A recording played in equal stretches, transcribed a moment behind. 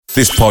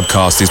This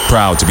podcast is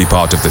proud to be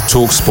part of the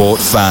TalkSport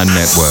Fan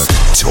Network.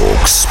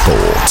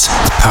 TalkSport.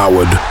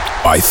 Powered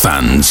by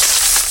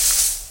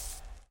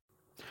fans.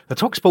 The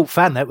TalkSport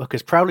Fan Network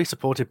is proudly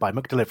supported by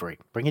McDelivery,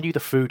 bringing you the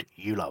food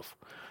you love.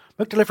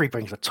 McDelivery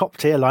brings a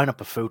top-tier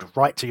lineup of food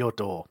right to your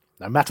door.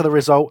 No matter the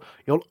result,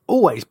 you'll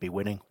always be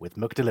winning with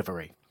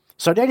McDelivery.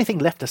 So the only thing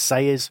left to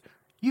say is,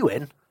 you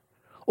in?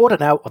 Order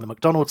now on the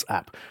McDonald's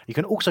app. You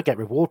can also get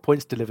reward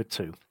points delivered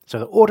too. So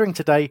the ordering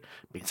today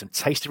means some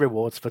tasty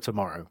rewards for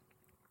tomorrow.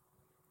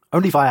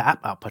 Only via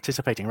app at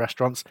participating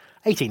restaurants.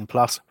 18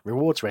 plus.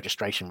 Rewards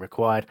registration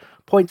required.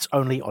 Points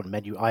only on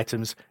menu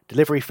items.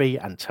 Delivery fee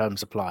and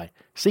terms apply.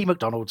 See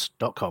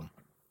mcdonalds.com.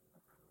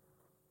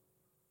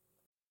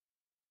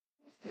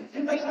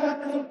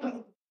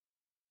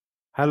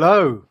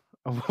 Hello.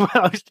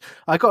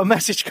 I got a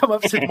message come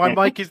up saying my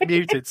mic is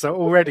muted, so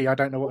already I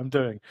don't know what I'm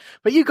doing.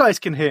 But you guys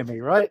can hear me,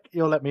 right?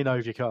 You'll let me know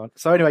if you can't.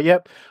 So anyway,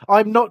 yep,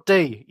 I'm not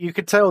D. You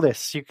could tell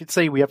this. You could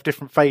see we have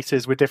different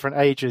faces with different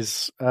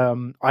ages.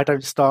 I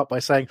don't start by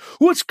saying,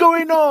 "What's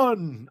going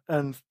on?"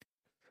 and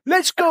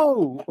 "Let's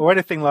go," or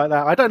anything like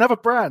that. I don't have a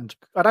brand.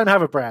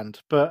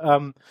 But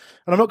and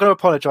I'm not going to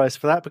apologise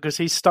for that because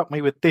he stuck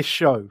me with this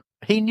show.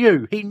 He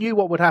knew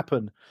what would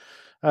happen.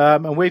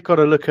 And we've got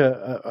to look at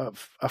a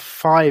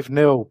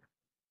 5-0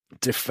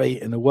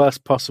 defeat in the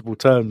worst possible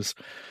terms.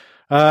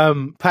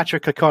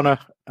 Patrick O'Connor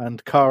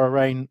and Cara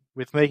Rain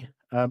with me.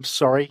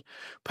 Sorry.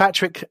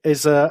 Patrick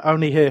is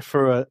only here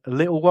for a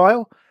little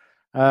while.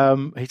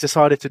 He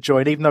decided to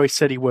join, even though he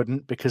said he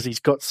wouldn't, because he's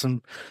got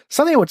something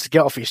he wants to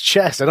get off his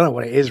chest. I don't know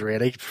what it is,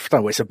 really. I don't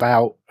know what it's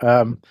about.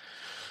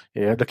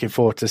 Looking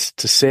forward to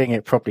seeing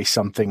it. Probably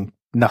something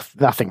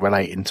nothing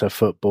relating to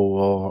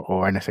football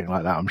or anything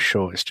like that. I'm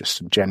sure it's just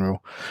some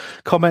general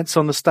comments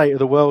on the state of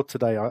the world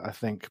today, I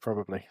think,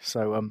 probably.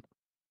 So,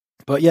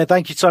 but yeah,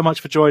 thank you so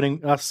much for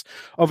joining us.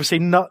 Obviously,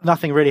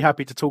 nothing really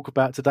happy to talk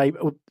about today,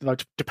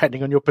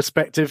 depending on your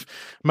perspective.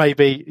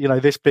 Maybe,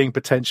 this being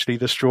potentially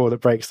the straw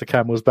that breaks the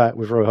camel's back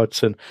with Roy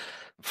Hodgson,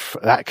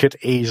 that could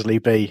easily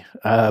be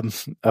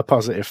a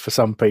positive for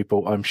some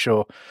people, I'm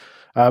sure.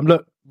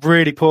 Look,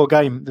 really poor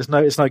game. There's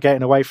no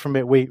getting away from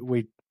it.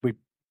 We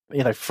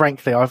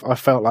frankly, I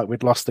felt like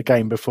we'd lost the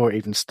game before it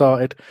even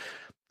started.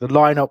 The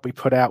lineup we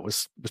put out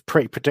was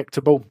pretty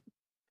predictable,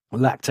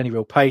 lacked any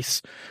real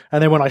pace.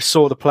 And then when I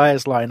saw the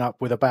players line up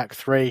with a back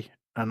three,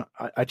 and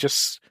I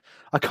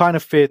kind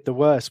of feared the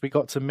worst. We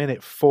got to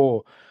minute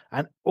 4,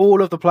 and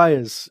all of the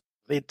players,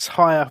 the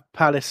entire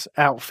Palace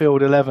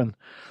outfield 11,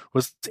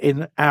 was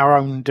in our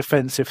own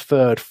defensive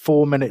third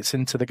 4 minutes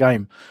into the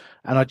game.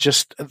 And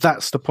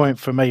that's the point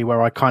for me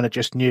where I kind of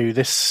just knew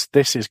this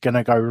is going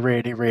to go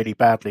really, really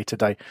badly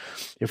today.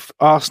 If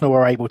Arsenal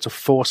are able to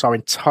force our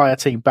entire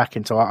team back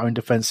into our own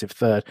defensive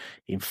third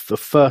in the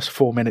first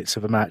 4 minutes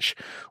of a match,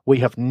 we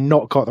have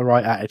not got the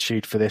right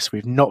attitude for this.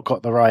 We've not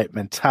got the right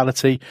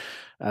mentality.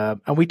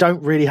 And we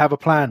don't really have a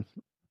plan,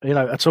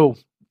 at all,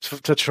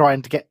 to try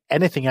and get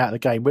anything out of the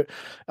game.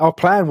 Our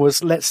plan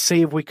was, let's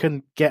see if we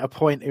can get a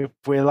point if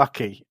we're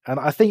lucky. And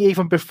I think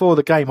even before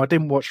the game, I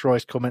didn't watch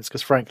Roy's comments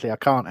because frankly I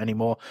can't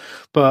anymore.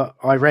 But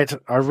I read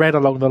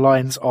along the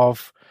lines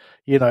of,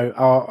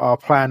 our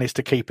plan is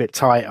to keep it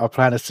tight. Our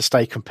plan is to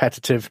stay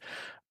competitive,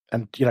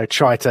 and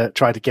try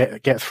to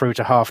get through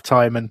to half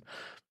time and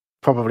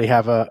probably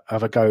have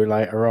a go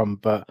later on.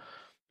 But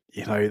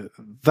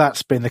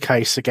that's been the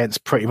case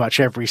against pretty much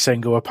every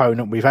single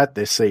opponent we've had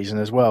this season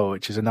as well,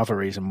 which is another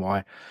reason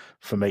why,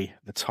 for me,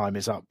 the time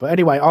is up. But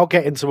anyway, I'll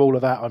get into all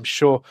of that, I'm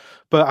sure.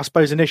 But I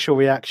suppose initial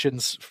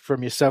reactions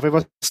from yourself. If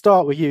I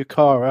start with you,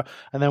 Cara,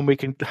 and then we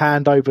can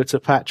hand over to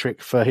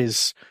Patrick for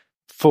his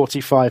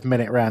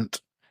 45-minute rant.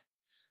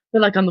 I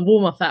feel like I'm the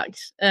warm-up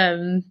act.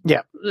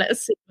 Yeah.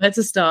 Let's see where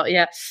to start.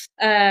 Yeah.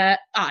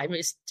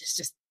 It's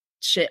just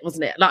shit,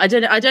 wasn't it? Like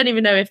I don't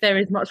even know if there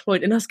is much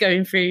point in us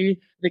going through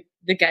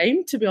the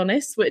game, to be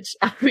honest, which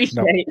I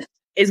appreciate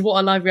is what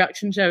a live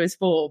reaction show is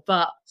for.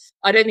 But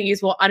I don't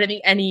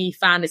think any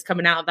fan is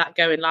coming out of that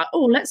going like,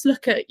 oh, let's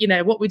look at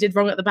what we did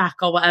wrong at the back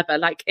or whatever.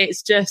 Like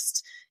it's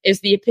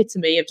the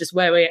epitome of just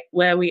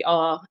where we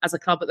are as a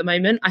club at the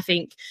moment. I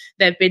think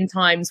there have been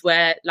times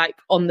where like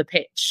on the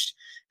pitch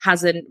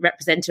hasn't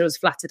represented us,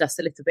 flattered us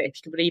a little bit, if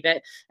you can believe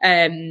it.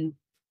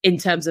 In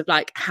terms of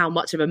like how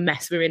much of a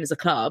mess we're in as a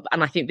club.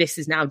 And I think this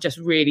is now just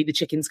really the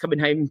chickens coming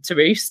home to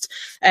roost.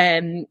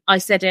 I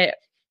said it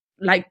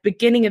like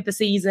beginning of the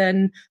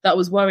season that I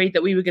was worried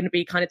that we were going to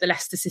be kind of the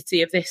Leicester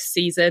City of this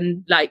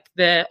season, like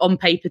the on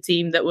paper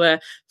team that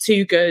were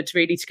too good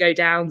really to go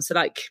down. So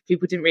like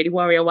people didn't really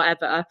worry or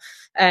whatever.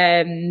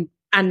 And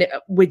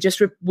we've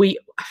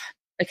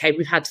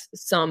had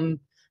some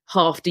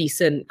half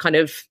decent kind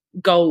of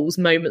goals,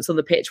 moments on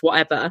the pitch,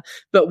 whatever,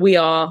 but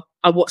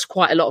I watched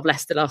quite a lot of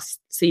Leicester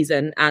last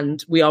season,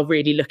 and we are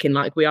really looking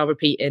like we are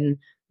repeating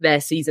their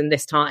season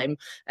this time.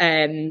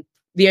 The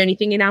only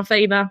thing in our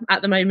favour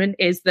at the moment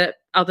is that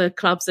other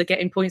clubs are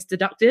getting points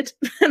deducted.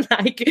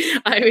 Like,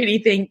 I really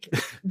think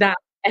that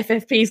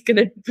FFP is going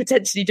to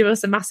potentially do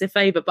us a massive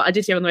favour. But I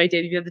did hear on the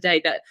radio the other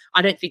day that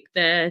I don't think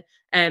the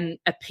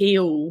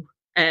appeal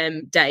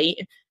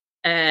date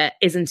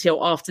is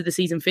until after the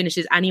season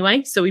finishes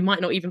anyway. So we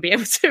might not even be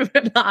able to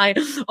rely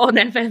on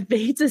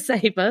FFP to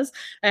save us.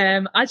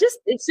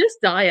 It's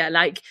just dire.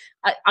 Like,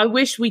 I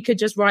wish we could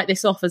just write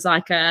this off as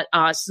like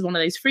it's just one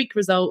of those freak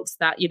results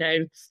that,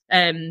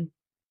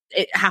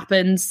 it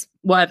happens,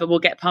 whatever, we'll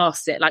get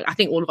past it. Like, I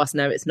think all of us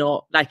know it's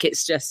not. Like,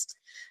 it's just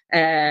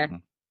a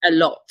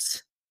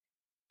lot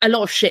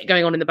of shit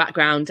going on in the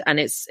background, and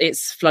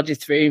it's flooded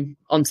through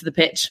onto the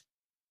pitch.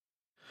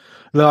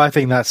 No, I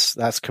think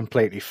that's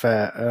completely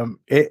fair.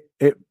 It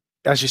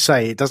as you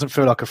say, it doesn't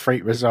feel like a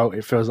freak result.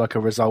 It feels like a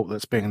result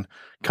that's been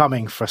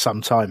coming for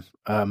some time.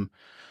 And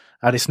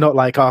it's not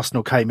like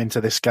Arsenal came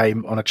into this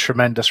game on a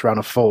tremendous run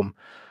of form.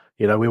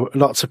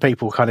 Lots of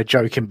people kind of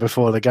joking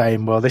before the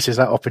game, well, this is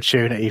that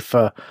opportunity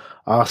for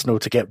Arsenal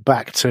to get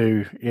back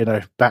to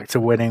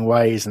winning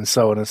ways and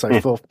so on and so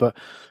forth. But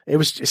it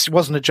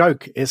wasn't a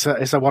joke. It's a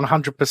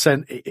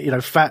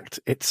 100%, fact.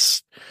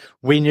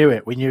 We knew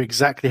it. We knew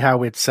exactly how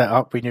we'd set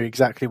up. We knew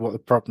exactly what the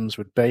problems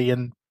would be,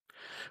 and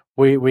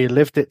we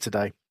lived it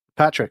today.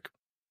 Patrick.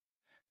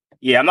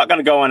 Yeah, I'm not going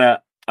to go on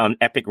an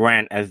epic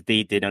rant as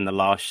Dee did on the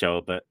last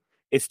show, but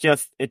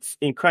it's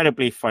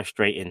incredibly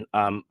frustrating.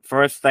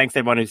 First, thanks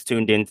everyone who's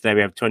tuned in today.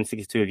 We have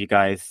 262 of you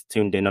guys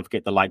tuned in. Don't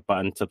forget the like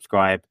button,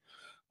 subscribe.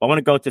 But I want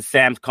to go to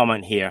Sam's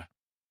comment here.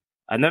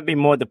 I've never been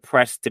more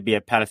depressed to be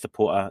a Palace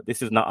supporter.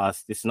 This is not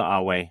us. This is not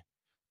our way.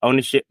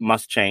 Ownership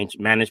must change.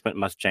 Management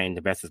must change.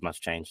 Investors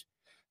must change.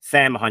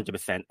 Sam,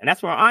 100%. And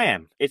that's where I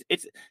am. This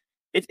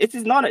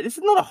is not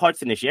a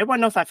Hodgson issue. Everyone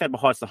knows I felt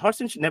about Hodgson.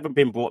 Hodgson should never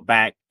been brought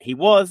back. He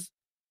was.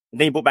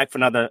 Then he brought back for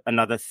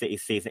another City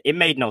season. It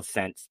made no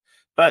sense.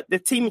 But the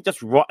team is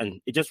just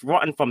rotten. It's just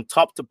rotten from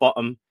top to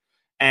bottom.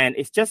 And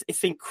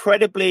it's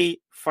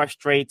incredibly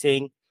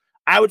frustrating.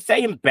 I would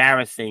say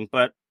embarrassing,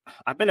 but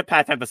I've been a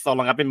Palace fan for so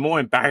long. I've been more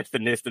embarrassed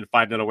than this than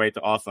 5-0 away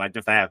to Arsenal. I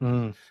just have.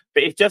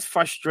 But it's just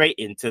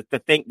frustrating to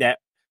think that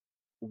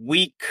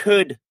we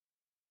could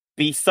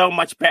be so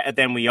much better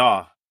than we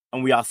are.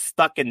 And we are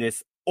stuck in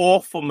this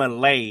awful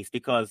malaise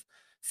because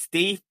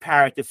Steve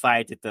Parrott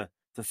decided to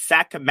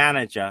sack a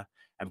manager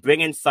and bring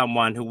in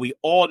someone who we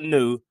all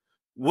knew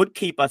would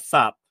keep us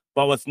up,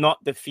 but was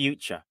not the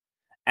future.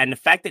 And the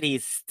fact that he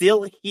is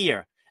still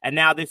here, and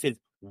now this is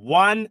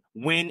 1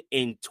 win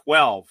in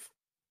 12.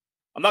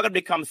 I'm not going to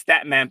become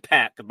Statman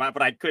Pat,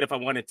 but I could if I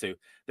wanted to.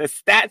 The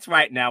stats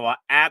right now are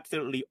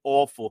absolutely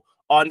awful.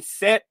 On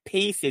set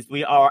pieces,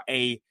 we are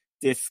a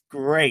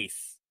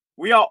disgrace.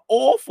 We are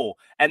awful.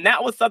 And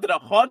that was something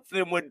that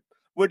Hodgson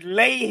would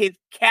lay his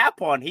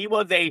cap on. He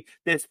was a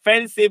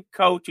defensive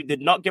coach who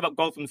did not give up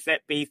goals from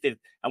set pieces.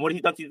 And what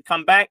he's done to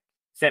come back?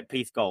 Set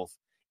piece goals.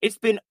 It's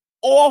been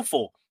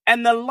awful.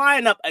 And the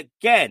lineup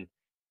again,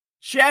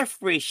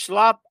 Jeffrey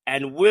Schlupp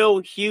and Will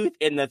Hughes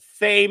in the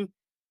same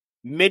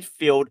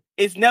midfield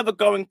is never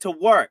going to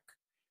work.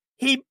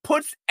 He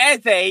puts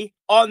Eze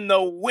on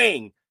the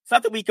wing,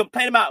 something we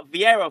complain about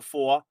Vieira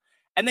for,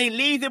 and they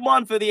leave him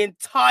on for the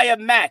entire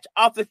match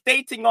after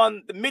stating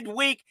on the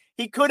midweek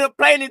he couldn't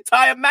play an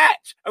entire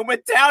match. And we're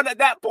down at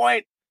that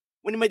point.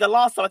 When he made the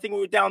last time, I think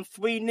we were down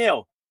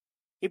 3-0.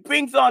 He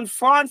brings on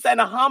Franz and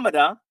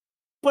Ahamada,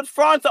 puts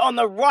Franz on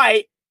the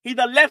right. He's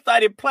a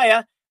left-sided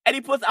player, and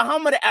he puts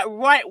Ahamada at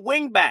right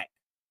wing back.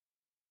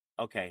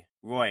 Okay,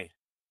 Roy,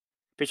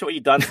 picture what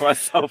you've done for us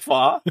so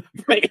far.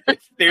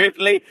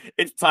 Seriously,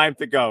 it's time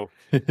to go.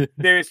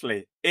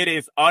 Seriously, it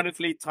is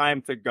honestly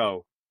time to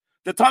go.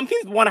 The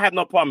Tompkins one I have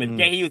no problem with.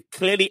 Yeah, he was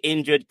clearly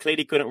injured,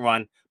 clearly couldn't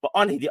run. But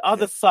honestly, the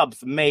other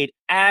subs made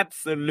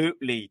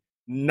absolutely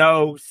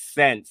no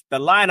sense. The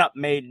lineup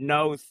made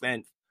no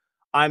sense.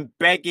 I'm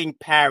begging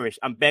Parrish.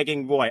 I'm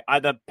begging Roy.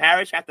 Either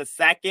Parrish has to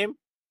sack him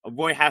or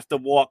Roy has to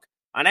walk.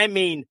 And I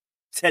mean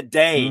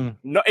today,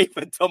 not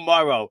even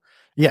tomorrow.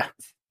 Yeah.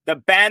 The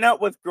banner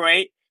was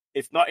great.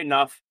 It's not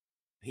enough.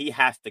 He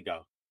has to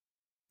go.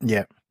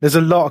 Yeah. There's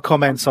a lot of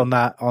comments on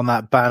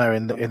that banner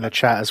in the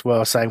chat as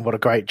well, saying what a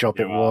great job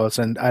it was,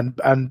 and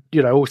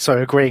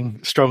also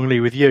agreeing strongly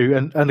with you,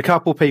 and a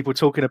couple of people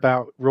talking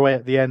about Roy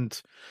at the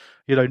end,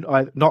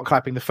 not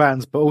clapping the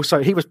fans, but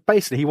also he was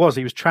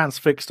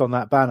transfixed on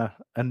that banner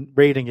and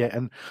reading it,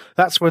 and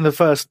that's when the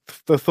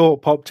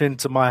thought popped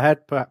into my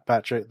head,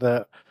 Patrick,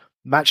 that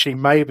actually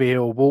maybe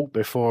he'll walk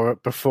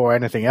before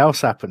anything else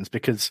happens,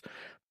 because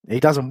he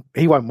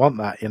won't want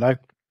that,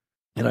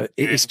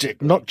 It's just,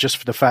 not just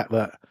for the fact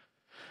that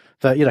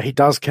he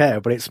does care,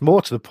 but it's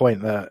more to the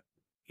point that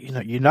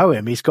you know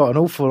him. He's got an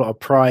awful lot of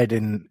pride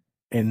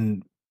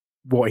in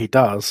what he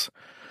does,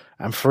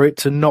 and for it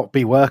to not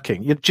be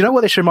working. Do you know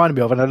what this reminded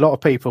me of? And a lot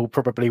of people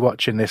probably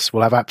watching this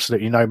will have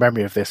absolutely no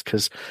memory of this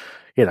because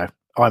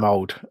I'm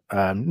old,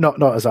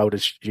 not as old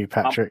as you,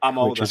 Patrick, I'm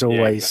older, which is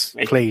always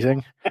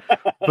pleasing.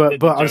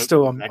 But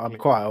I'm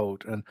quite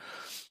old, and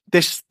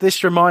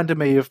this reminded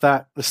me of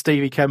the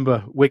Stevie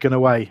Kemba Wigan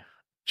away.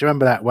 Do you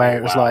remember that, where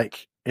it was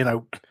like,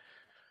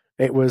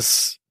 it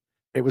was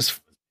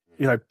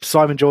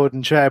Simon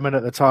Jordan, chairman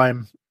at the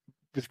time,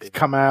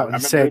 come out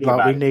and said,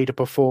 like, we need a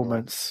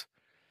performance.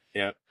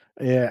 Yeah.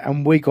 Yeah,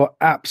 and we got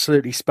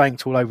absolutely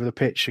spanked all over the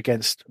pitch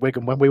against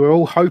Wigan when we were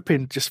all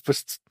hoping just for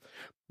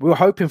we were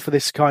hoping for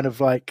this kind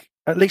of like,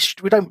 at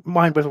least we don't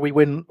mind whether we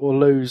win or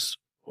lose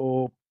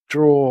or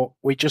draw.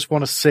 We just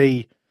want to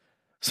see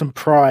some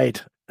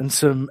pride and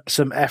some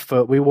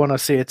effort. We want to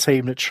see a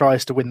team that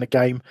tries to win the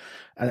game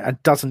and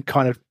doesn't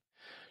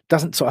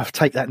sort of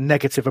take that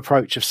negative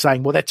approach of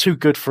saying, well, they're too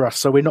good for us,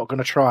 so we're not going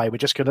to try.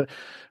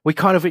 We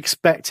kind of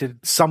expected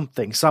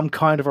something, some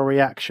kind of a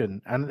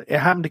reaction. And it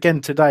happened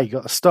again today. You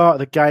got the start of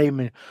the game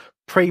and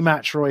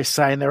pre-match Roy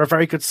saying they're a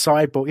very good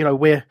side, but,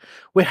 we're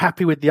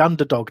happy with the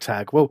underdog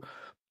tag. Well,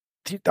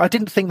 I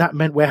didn't think that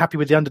meant we're happy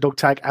with the underdog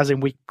tag as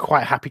in we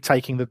quite happy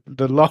taking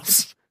the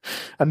loss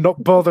and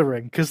not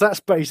bothering, because that's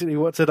basically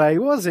what today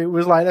was. It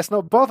was like, let's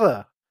not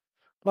bother.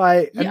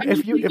 Like, Yeah, and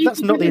if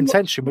that's not the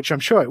intention, which I'm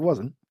sure it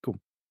wasn't, cool.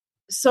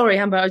 Sorry,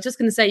 Amber, I was just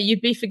going to say,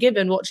 you'd be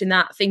forgiven watching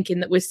that thinking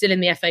that we're still in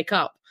the FA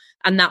Cup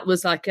and that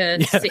was like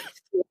a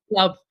sixth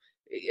club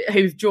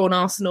who've drawn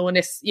Arsenal, and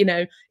it's,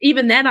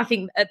 even then I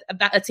think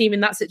a team in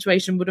that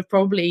situation would have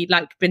probably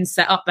like been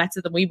set up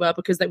better than we were,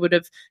 because they would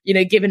have,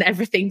 given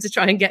everything to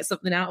try and get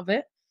something out of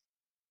it.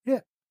 Yeah.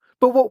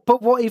 But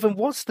what even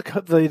was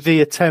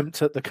the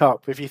attempt at the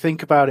cup? If you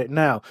think about it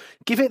now,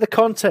 give it the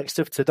context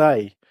of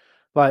today.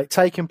 Like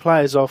taking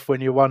players off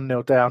when you're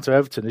 1-0 down to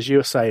Everton, as you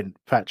were saying,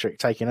 Patrick,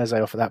 taking Eze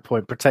off at that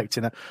point,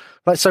 protecting it.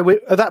 Like, so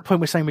at that point,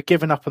 we're saying we're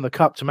giving up on the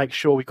cup to make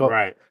sure we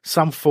got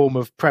some form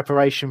of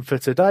preparation for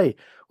today.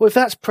 Well, if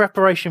that's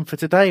preparation for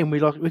today and we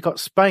got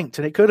spanked,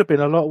 and it could have been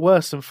a lot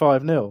worse than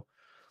 5-0.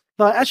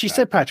 Like, as you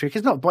said, Patrick,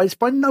 it's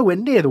by nowhere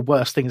near the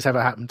worst thing that's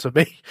ever happened to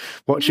me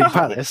watching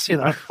Palace.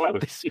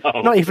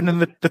 Not even in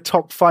the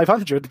top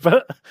 500,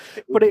 but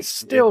it's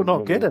still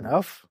not good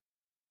enough.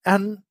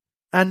 And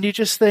you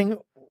just think,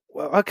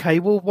 well, okay,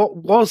 well, what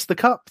was the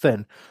cup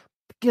then?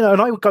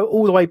 And I would go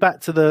all the way back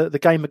to the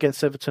game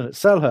against Everton at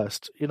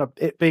Selhurst,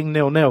 it being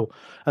 0-0,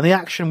 and the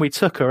action we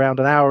took around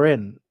an hour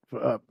in,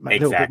 a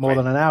little bit more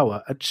than an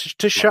hour,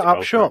 to shut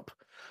up shop.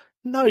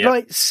 No,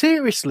 like,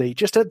 seriously,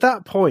 just at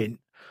that point,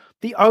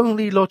 the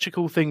only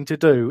logical thing to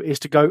do is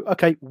to go,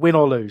 okay, win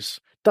or lose.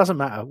 Doesn't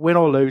matter, win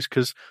or lose,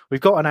 because we've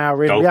got an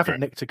hour in, we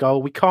haven't nicked a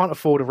goal, we can't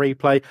afford a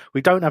replay,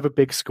 we don't have a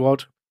big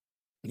squad.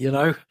 We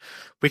know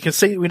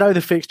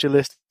the fixture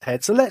list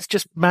ahead, so let's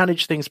just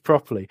manage things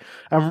properly.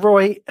 And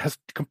Roy has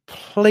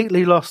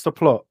completely lost the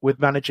plot with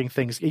managing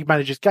things. He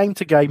manages game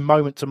to game,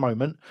 moment to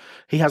moment.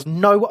 He has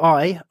no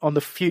eye on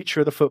the future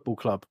of the football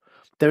club.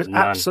 There's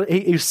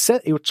absolutely,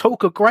 he would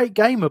talk a great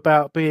game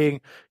about being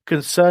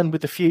concerned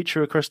with the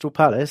future of Crystal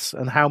Palace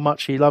and how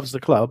much he loves the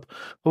club,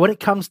 but when it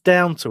comes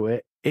down to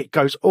it, it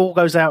all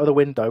goes out of the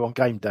window on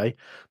game day.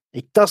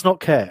 He does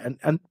not care,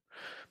 and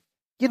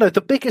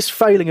the biggest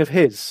failing of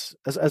his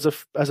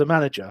as a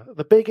manager,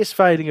 the biggest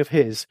failing of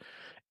his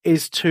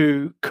is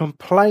to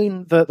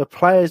complain that the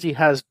players he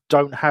has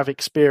don't have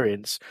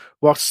experience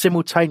while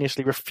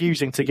simultaneously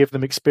refusing to give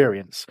them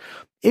experience.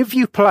 If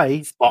you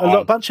play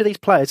a bunch of these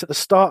players at the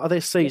start of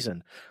this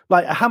season,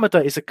 like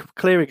Hamada is a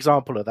clear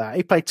example of that.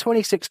 He played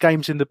 26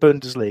 games in the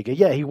Bundesliga.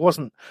 Yeah, he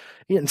wasn't,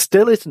 and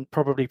still isn't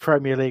probably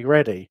Premier League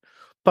ready.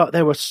 But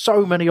there were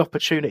so many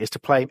opportunities to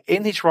play him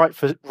in his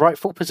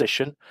rightful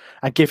position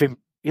and give him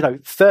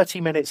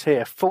 30 minutes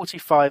here,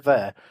 45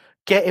 there,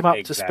 get him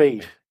up to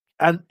speed.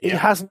 And he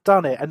hasn't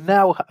done it. And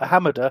now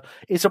Hamada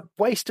is a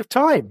waste of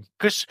time,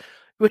 because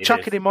we're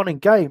chucking him on in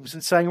games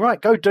and saying, right,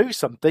 go do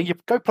something. You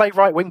go play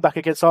right wing back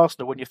against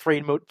Arsenal when you're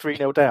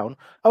 3-0 down.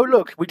 Oh,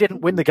 look, we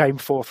didn't win the game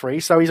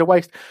 4-3, so he's a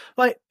waste.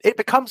 Like, it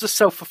becomes a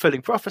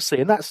self-fulfilling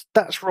prophecy, and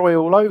that's Roy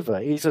all over.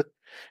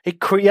 He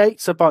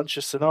creates a bunch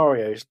of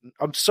scenarios.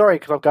 I'm sorry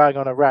because I'm going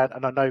on a rant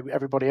and I know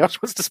everybody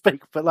else wants to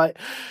speak, but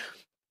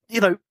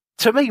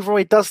to me,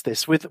 Roy does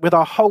this with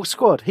our whole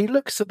squad. He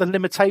looks at the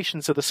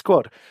limitations of the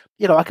squad.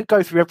 I could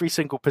go through every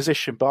single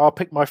position, but I'll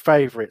pick my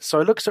favourites. So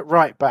he looks at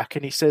right back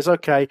and he says,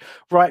 okay,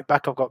 right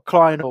back, I've got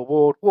Klein or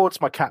Ward.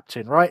 Ward's my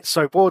captain, right?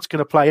 So Ward's going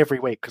to play every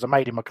week because I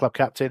made him my club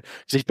captain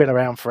because he's been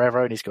around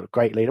forever and he's got a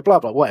great leader, blah,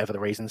 blah, whatever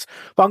the reasons.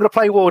 But I'm going to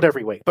play Ward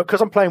every week. But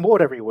because I'm playing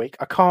Ward every week,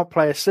 I can't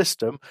play a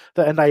system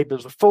that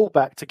enables the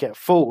fullback to get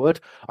forward.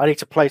 I need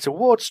to play to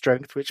Ward's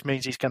strength, which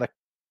means he's going to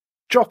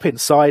drop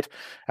inside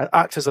and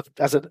act as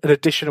an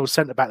additional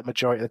centre-back the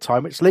majority of the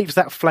time, which leaves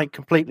that flank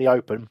completely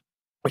open,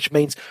 which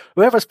means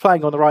whoever's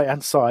playing on the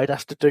right-hand side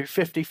has to do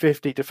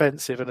 50-50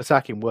 defensive and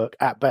attacking work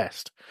at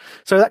best.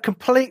 So that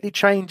completely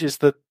changes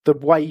the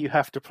way you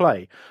have to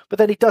play. But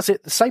then he does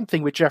it the same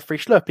thing with Jeffrey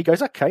Schlupp. He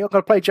goes, okay, I'm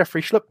going to play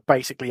Jeffrey Schlupp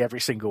basically every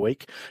single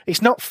week.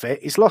 He's not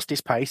fit, he's lost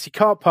his pace, he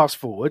can't pass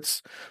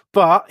forwards,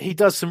 but he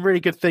does some really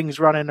good things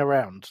running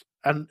around.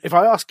 And if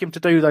I ask him to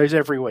do those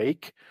every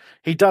week,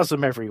 he does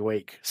them every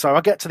week. So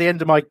I get to the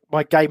end of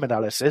my game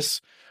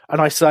analysis and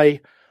I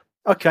say,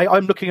 okay,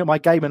 I'm looking at my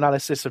game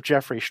analysis of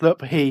Jeffrey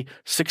Schlupp. He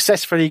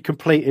successfully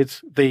completed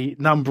the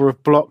number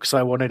of blocks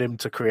I wanted him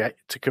to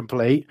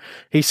complete.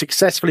 He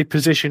successfully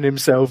positioned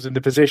himself in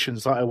the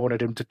positions that I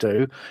wanted him to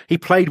do. He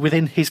played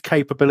within his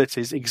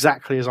capabilities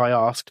exactly as I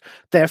asked.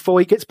 Therefore,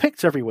 he gets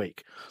picked every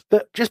week.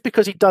 But just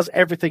because he does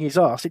everything he's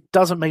asked, it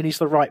doesn't mean he's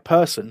the right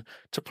person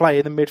to play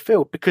in the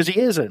midfield, because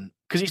he isn't.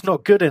 because he's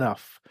not good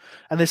enough.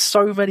 And there's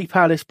so many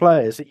Palace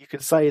players that you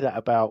can say that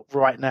about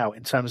right now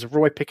in terms of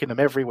Roy picking them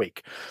every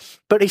week.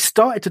 But he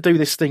started to do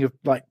this thing of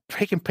like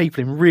picking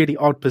people in really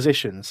odd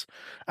positions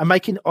and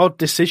making odd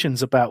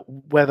decisions about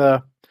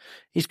whether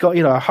he's got,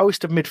 a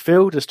host of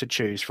midfielders to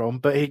choose from,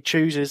 but he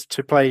chooses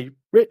to play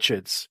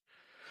Richards.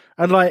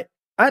 And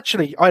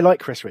actually, I like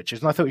Chris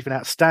Richards, and I thought he's been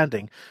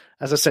outstanding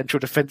as a central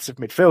defensive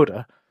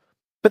midfielder.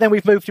 But then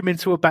we've moved him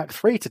into a back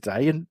three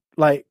today, and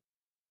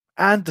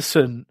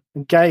Anderson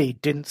and Gay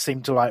didn't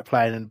seem to like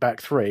playing in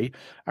back three,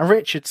 and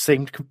Richards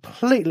seemed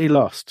completely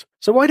lost.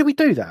 So why do we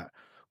do that?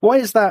 Why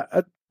is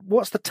that?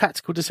 What's the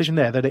tactical decision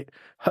there that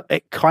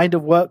it kind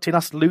of worked in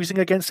us losing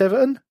against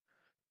Everton?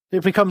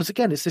 It becomes,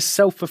 again, it's this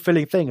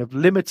self-fulfilling thing of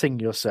limiting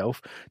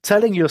yourself,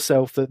 telling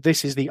yourself that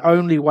this is the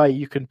only way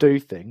you can do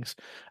things,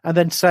 and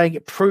then saying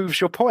it proves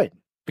your point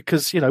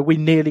because, we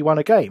nearly won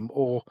a game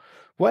or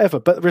whatever.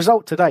 But the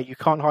result today, you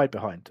can't hide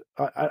behind.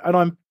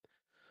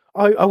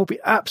 I will be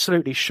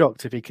absolutely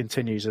shocked if he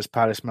continues as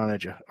Palace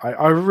manager.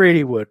 I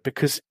really would,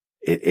 because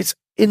it's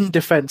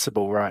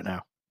indefensible right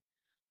now.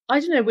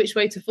 I don't know which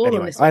way to fall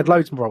on this. I had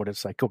loads more I wanted to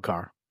say. Cool,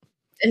 Cara.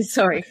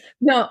 Sorry.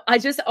 No,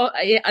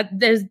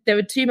 there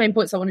were two main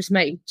points I wanted to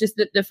make. Just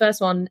the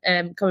first one,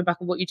 coming back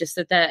on what you just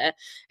said there,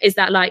 is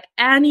that like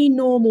any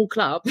normal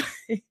club,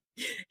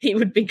 he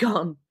would be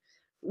gone.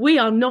 We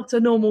are not a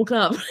normal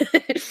club.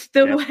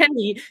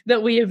 Way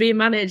that we have been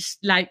managed,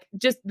 like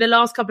just the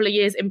last couple of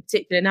years in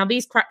particular. Now,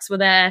 these cracks were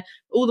there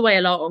all the way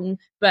along,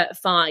 but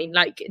fine.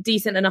 Like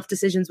decent enough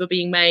decisions were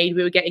being made.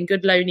 We were getting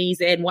good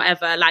loanees in,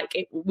 whatever.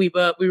 Like we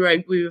were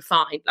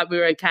fine. Like we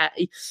were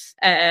okay.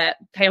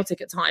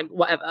 Chaotic at time,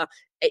 whatever.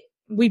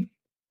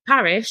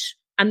 Parish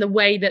and the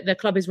way that the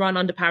club is run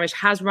under Parish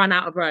has run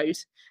out of road,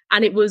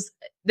 and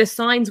the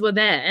signs were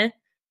there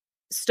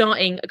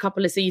starting a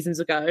couple of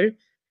seasons ago.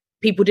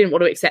 People didn't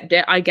want to accept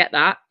it. I get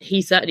that.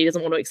 He certainly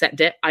doesn't want to accept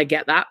it. I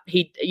get that.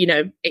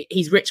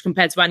 He's rich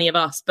compared to any of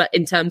us, but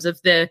in terms of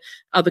the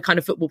other kind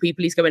of football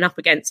people he's going up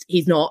against,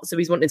 he's not. So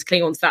he's wanting to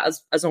cling on to that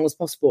as long as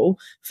possible.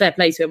 Fair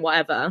play to him,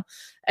 whatever.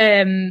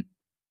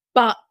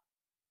 But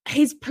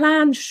his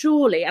plan,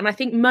 surely, and I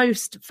think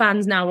most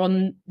fans now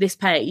on this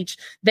page,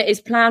 that his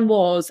plan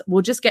was,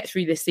 we'll just get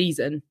through this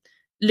season.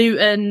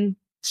 Luton,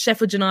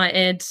 Sheffield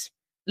United,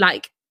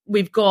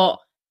 we've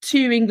got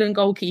 2 England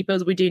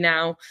goalkeepers, we do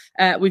now.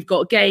 We've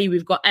got Gay,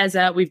 we've got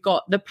Eza, we've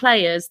got the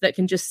players that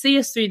can just see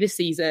us through this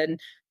season.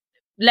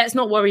 Let's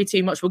not worry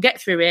too much. We'll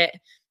get through it,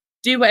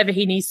 do whatever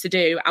he needs to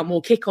do, and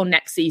we'll kick on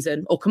next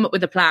season or come up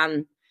with a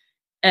plan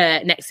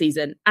next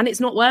season. And it's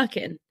not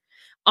working.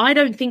 I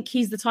don't think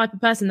he's the type of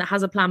person that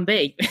has a plan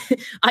B.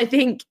 I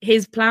think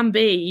his plan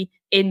B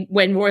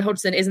when Roy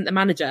Hodgson isn't the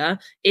manager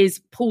is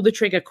pull the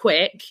trigger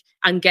quick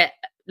and get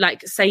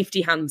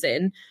safety hands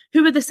in.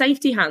 Who are the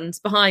safety hands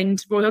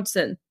behind Roy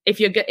Hodgson? If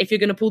you're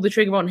going to pull the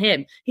trigger on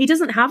him, he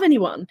doesn't have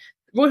anyone.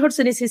 Roy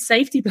Hodgson is his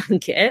safety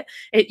blanket,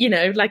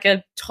 like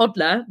a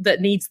toddler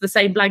that needs the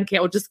same blanket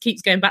or just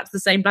keeps going back to the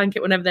same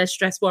blanket whenever they're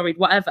stressed, worried,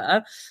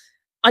 whatever.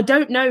 I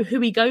don't know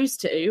who he goes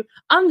to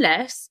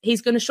unless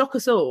he's going to shock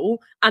us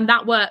all. And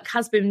that work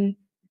has been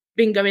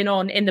going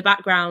on in the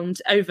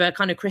background over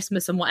kind of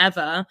Christmas and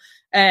whatever,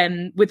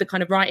 with the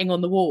kind of writing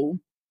on the wall.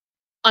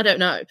 I don't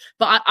know,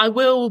 but I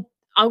will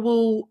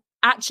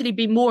actually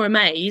be more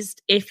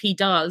amazed if he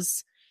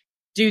does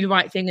do the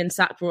right thing and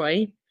sack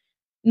Roy.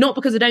 Not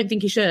because I don't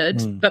think he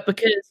should, but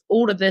because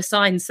all of the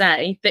signs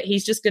say that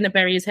he's just going to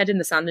bury his head in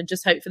the sand and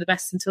just hope for the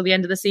best until the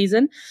end of the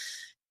season.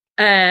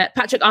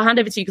 Patrick, I'll hand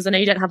over to you because I know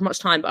you don't have much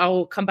time, but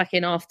I'll come back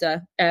in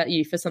after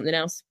you for something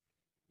else.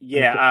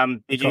 Yeah,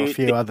 got a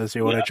few others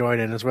who want to join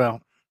in as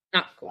well.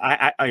 Ah, cool.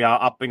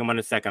 I'll bring them on in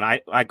a second.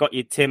 I got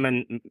you, Tim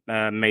and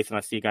Mason.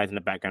 I see you guys in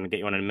the background. I'll get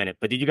you on in a minute.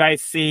 But did you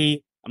guys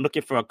see? I'm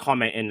looking for a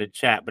comment in the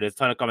chat, but there's a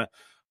ton of comment.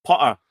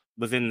 Potter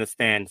was in the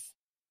stands.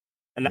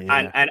 And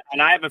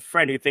I have a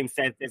friend who thinks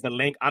that there's a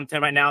link. I'm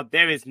telling you right now,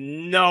 there is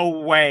no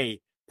way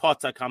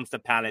Potter comes to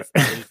Palace.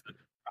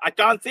 I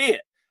can't see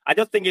it. I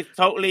just think it's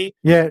totally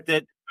try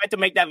to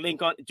make that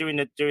link on during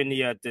the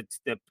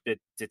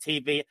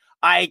TV.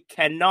 I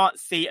cannot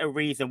see a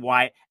reason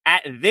why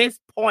at this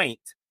point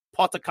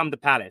Potter come to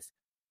Palace.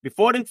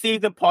 Before the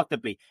season,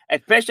 possibly.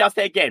 Especially, I'll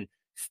say again,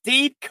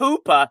 Steve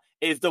Cooper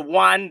is the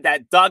one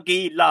that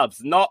Dougie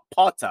loves, not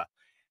Potter.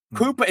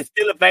 Cooper is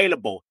still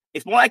available.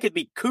 It's more likely to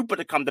be Cooper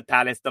to come to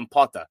Palace than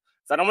Potter.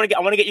 So I want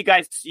to get you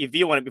guys your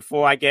view on it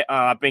before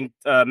I bring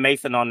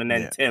Mason on and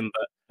then Tim,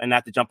 and I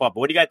have to jump up.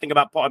 But what do you guys think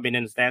about Potter being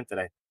in the stand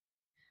today?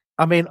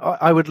 I mean,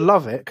 I would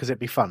love it because it'd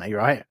be funny,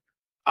 right?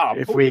 Oh,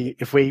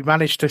 if we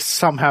managed to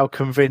somehow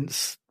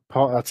convince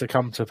Potter to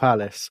come to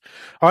Palace,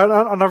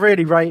 and I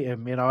really rate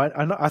him.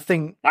 I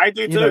think I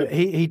do too.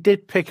 He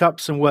did pick up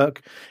some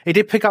work. He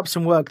did pick up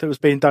some work that was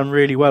being done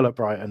really well at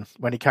Brighton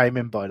when he came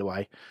in, by the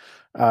way.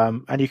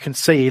 And you can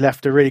see he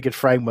left a really good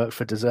framework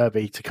for De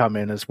Zerbi to come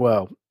in as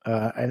well.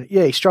 And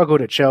he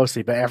struggled at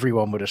Chelsea, but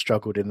everyone would have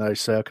struggled in those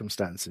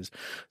circumstances.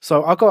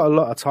 So I got a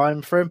lot of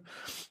time for him.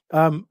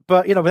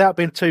 But without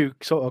being too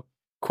sort of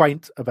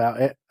quaint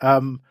about it,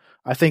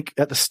 I think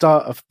at the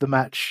start of the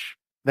match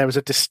there was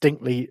a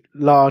distinctly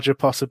larger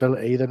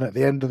possibility than at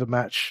the end of the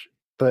match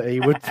that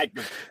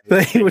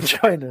he would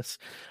join us.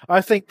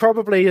 I think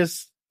probably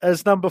as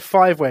number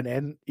 5 went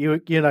in, you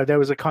know, there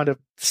was a kind of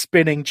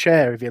spinning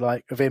chair, if you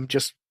like, of him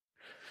just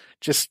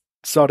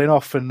sodding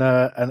off,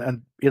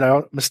 and you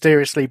know,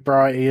 mysteriously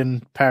Brighty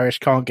and Parish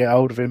can't get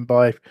hold of him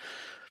by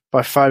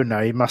phone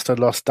now. He must have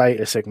lost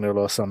data signal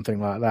or something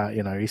like that.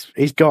 You know,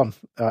 he's gone,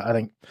 I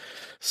think.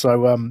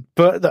 So,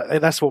 but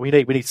that's what we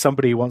need. We need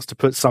somebody who wants to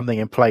put something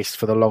in place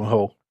for the long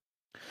haul,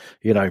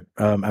 you know,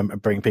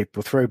 and bring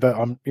people through. But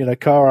you know,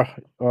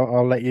 Cara,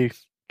 I'll let you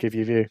give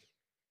your view.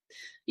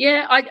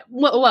 Yeah,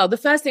 well, the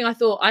first thing I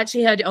thought, I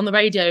actually heard it on the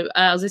radio.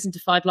 I was listening to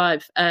 5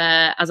 Live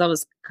as I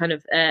was kind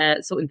of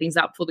sorting things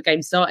out before the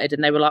game started,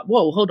 and they were like,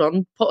 "Whoa, hold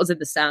on, Potter's in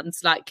the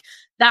stands." Like,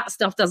 that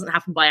stuff doesn't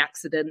happen by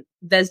accident.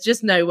 There's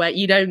just nowhere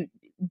you don't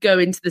go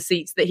into the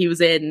seats that he was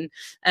in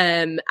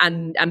and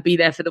be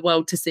there for the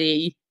world to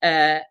see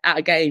at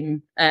a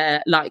game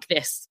like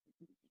this.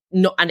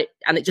 And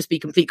it just be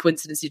complete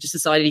coincidence. You just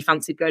decided he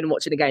fancied going and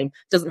watching a game.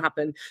 Doesn't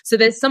happen. So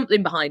there's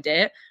something behind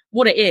it.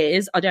 What it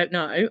is, I don't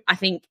know. I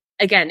think,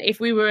 again, if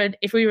we were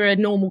a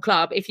normal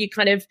club, if you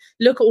kind of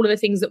look at all of the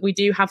things that we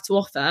do have to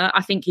offer,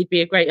 I think he'd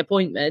be a great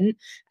appointment.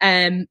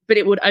 But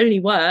it would only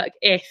work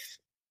if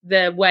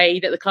the way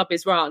that the club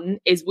is run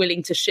is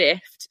willing to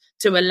shift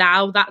to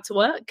allow that to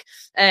work.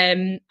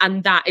 And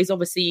that is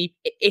obviously,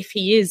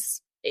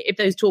 if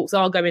those talks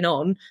are going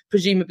on,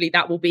 presumably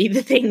that will be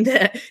the thing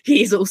that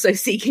he's also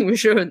seeking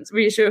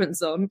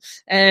reassurance on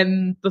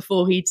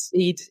before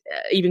he'd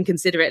even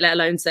consider it, let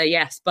alone say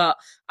yes. But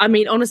I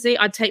mean, honestly,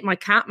 I'd take my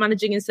cat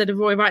managing instead of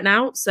Roy right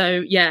now.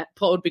 So yeah,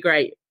 Pot would be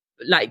great.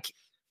 Like,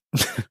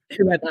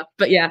 whoever.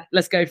 But yeah,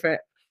 let's go for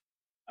it.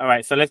 All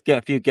right, so let's get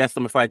a few guests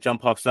on before I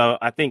jump off. So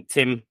I think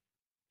Tim,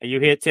 are you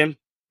here, Tim?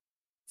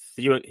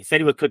 So he said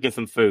he was cooking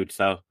some food,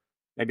 so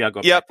maybe I'll go.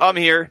 Yep, I'm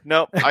here.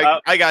 Nope,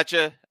 I got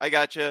you.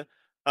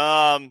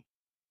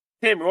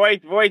 Tim,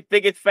 Roy's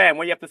biggest fan.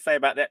 What do you have to say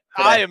about that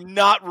today? I am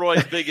not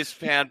Roy's biggest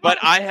fan, but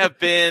I have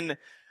been.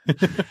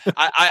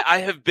 I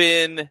have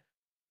been.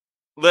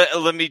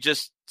 Let me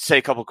just say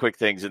a couple quick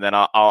things, and then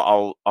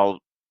I'll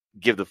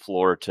give the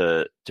floor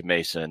to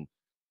Mason.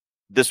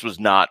 This was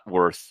not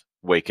worth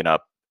waking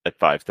up at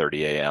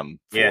 5:30 a.m.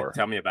 for. Yeah,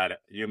 tell me about it.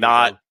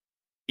 Not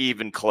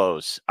even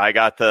close. I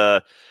got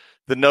the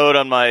note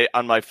on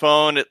my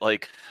phone at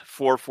like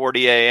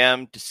 4:40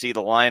 a.m. to see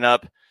the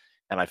lineup.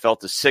 And I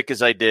felt as sick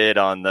as I did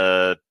on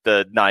the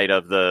night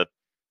of the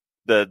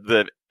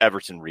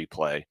Everton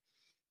replay.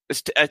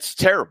 It's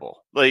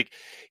terrible. Like,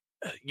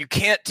 you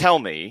can't tell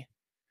me,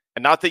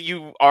 and not that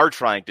you are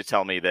trying to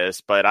tell me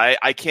this, but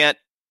I can't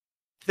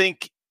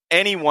think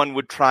anyone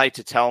would try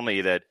to tell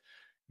me that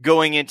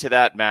going into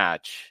that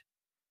match,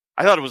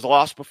 I thought it was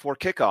lost before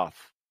kickoff.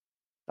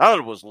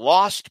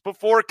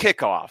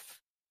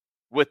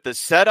 With the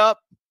setup,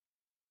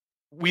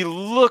 we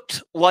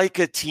looked like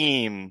a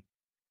team.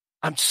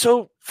 I'm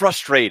so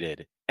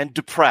frustrated and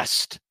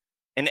depressed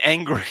and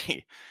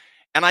angry.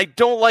 And I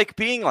don't like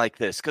being like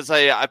this because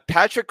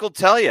Patrick will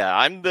tell you,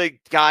 I'm the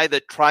guy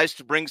that tries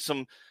to bring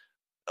some,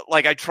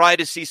 like, I try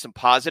to see some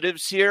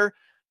positives here.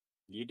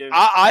 You do.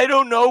 I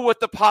don't know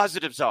what the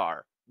positives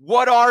are.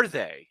 What are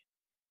they?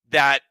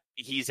 That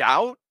he's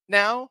out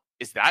now?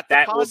 Is that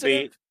the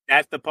positive?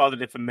 That's the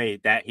positive for me,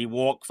 that he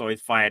walks or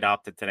is fired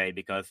after today,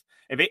 because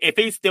if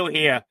he's still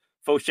here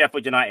for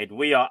Sheffield United,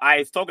 I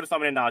was talking to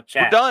someone in our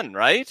chat. We're done,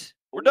 right?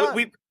 We're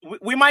done.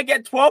 We might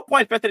get 12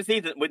 points for the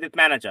season with this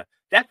manager.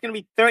 That's going to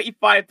be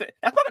 35. That's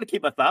not going to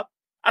keep us up.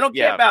 I don't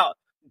care about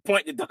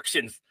point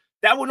deductions.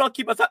 That will not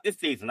keep us up this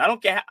season. I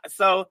don't care.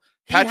 So,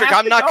 Patrick,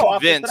 I'm not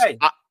convinced.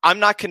 I'm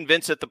not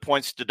convinced that the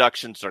points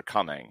deductions are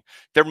coming.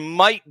 There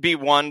might be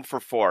one for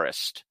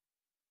Forest.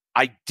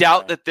 I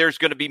doubt that there's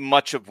going to be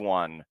much of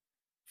one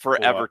for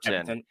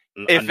Everton.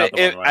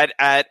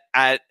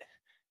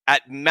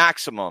 At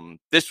maximum,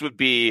 this would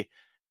be.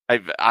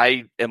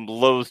 I am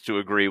loath to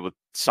agree with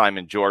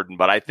Simon Jordan,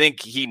 but I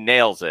think he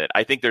nails it.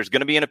 I think there's going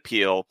to be an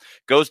appeal,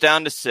 goes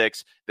down to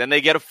 6, then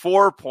they get a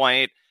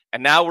 4-point,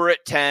 and now we're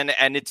at 10,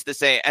 and it's the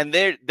same. And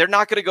they're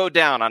not going to go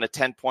down on a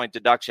 10-point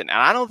deduction. And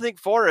I don't think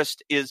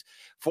Forest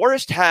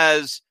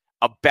has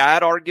a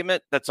bad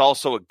argument that's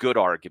also a good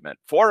argument.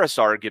 Forest's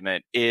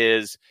argument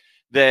is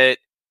that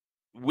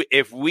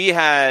if we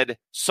had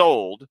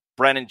sold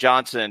Brennan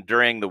Johnson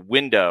during the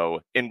window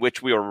in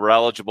which we were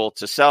eligible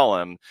to sell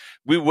him,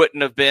 we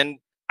wouldn't have been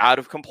out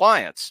of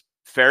compliance.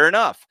 Fair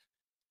enough.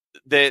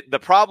 The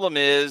problem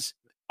is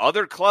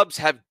other clubs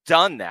have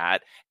done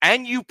that,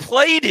 and you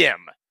played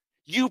him.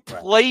 You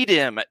played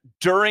him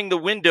during the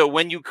window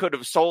when you could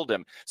have sold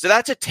him. So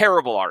that's a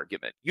terrible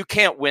argument. You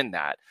can't win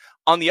that.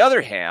 On the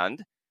other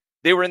hand,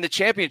 they were in the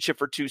championship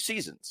for 2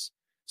 seasons.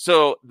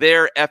 So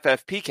their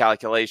FFP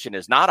calculation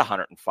is not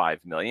 105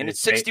 million.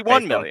 It's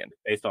 61 million.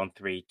 Based on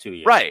 2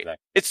 years. Right. Exactly.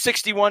 It's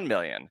 61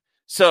 million.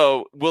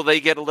 So will they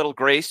get a little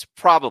grace?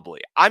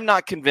 Probably. I'm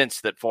not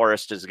convinced that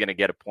Forest is going to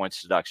get a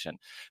points deduction.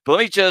 But let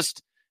me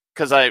just,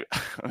 because I'm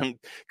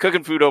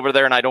cooking food over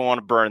there and I don't want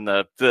to burn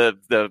the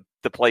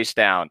the place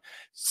down.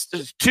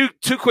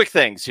 Two quick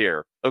things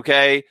here.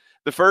 Okay.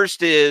 The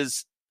first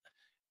is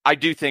I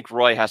do think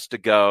Roy has to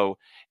go.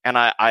 And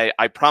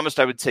I promised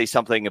I would say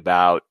something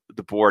about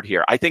the board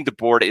here. I think the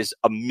board is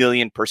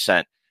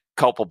 1,000,000%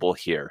 culpable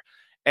here.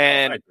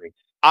 And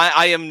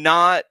I am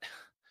not,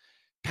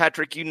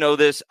 Patrick, you know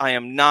this. I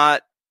am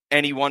not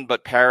anyone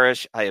but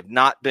Parrish. I have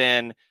not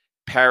been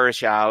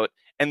Parrish out.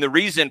 And the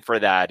reason for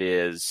that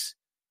is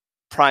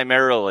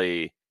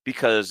primarily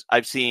because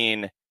I've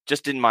seen,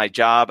 just in my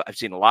job, I've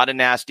seen a lot of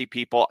nasty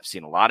people. I've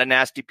seen a lot of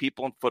nasty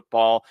people in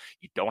football.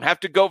 You don't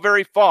have to go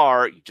very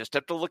far. You just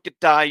have to look at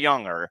Dy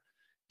Younger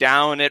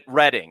down at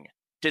Reading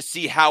to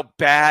see how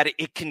bad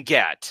it can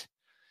get.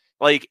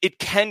 Like, it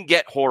can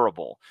get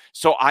horrible.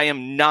 So I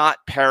am not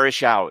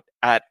Parrish out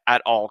at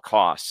all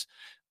costs.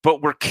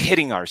 But we're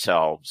kidding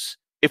ourselves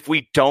if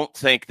we don't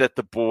think that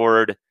the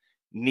board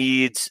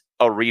needs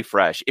a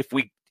refresh, if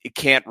we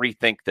can't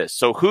rethink this.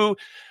 So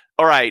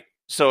all right,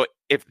 so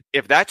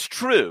if that's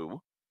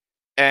true,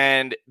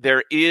 and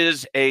there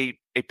is a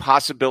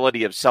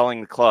possibility of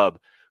selling the club,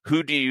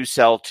 who do you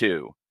sell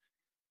to?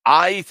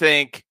 I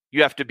think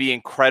you have to be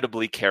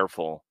incredibly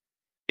careful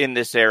in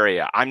this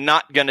area. I'm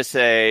not going to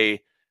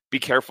say be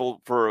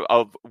careful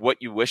of what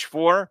you wish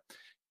for,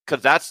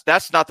 because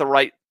that's not the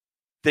right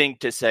thing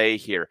to say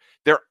here.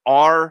 There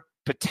are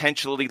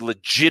potentially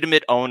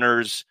legitimate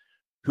owners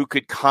who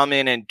could come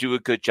in and do a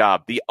good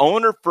job. The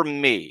owner, for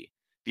me,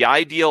 the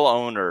ideal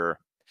owner,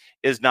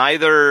 is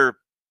neither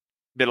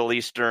Middle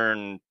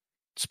Eastern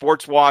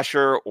sports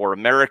washer or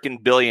American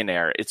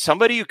billionaire. It's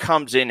somebody who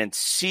comes in and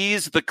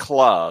sees the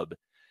club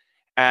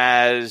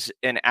as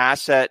an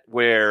asset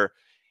where,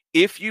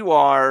 if you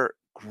are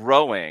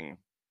growing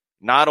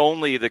not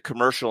only the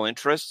commercial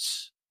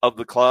interests of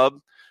the club,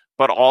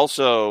 but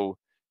also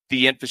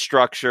the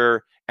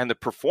infrastructure and the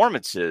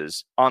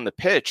performances on the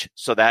pitch,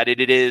 so that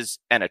it is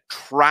an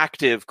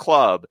attractive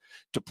club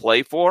to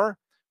play for,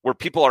 where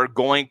people are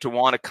going to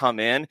want to come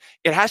in,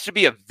 it has to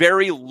be a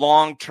very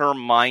long-term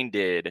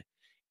minded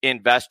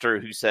investor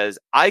who says,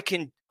 I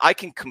can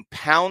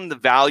compound the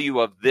value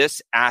of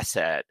this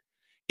asset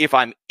if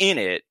I'm in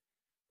it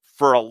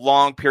for a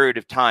long period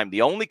of time.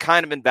 The only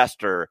kind of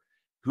investor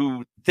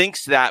who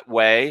thinks that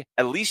way,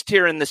 at least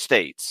here in the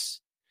States,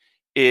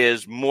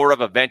 is more of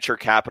a venture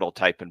capital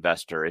type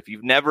investor. If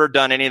you've never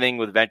done anything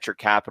with venture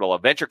capital, a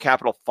venture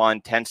capital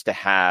fund tends to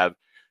have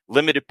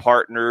limited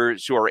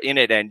partners who are in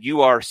it, and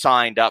you are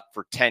signed up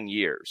for 10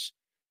 years.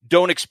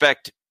 Don't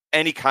expect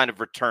any kind of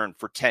return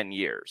for 10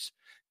 years.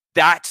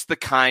 That's the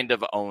kind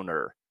of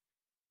owner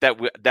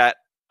that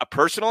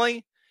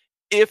personally,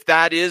 if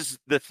that is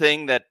the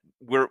thing that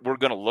we're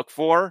going to look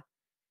for,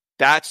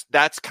 that's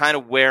kind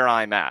of where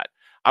I'm at.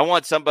 I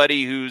want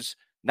somebody who's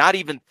not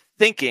even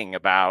thinking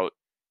about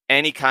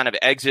any kind of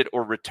exit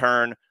or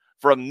return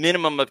for a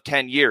minimum of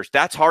 10 years.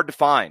 That's hard to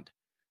find.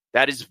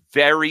 That is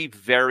very,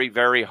 very,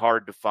 very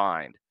hard to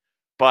find.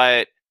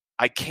 But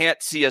I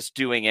can't see us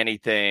doing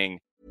anything.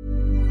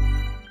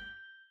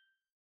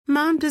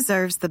 Mom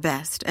deserves the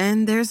best,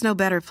 and there's no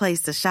better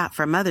place to shop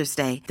for Mother's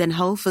Day than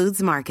Whole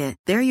Foods Market.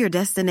 They're your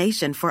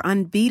destination for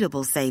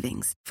unbeatable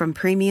savings, from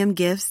premium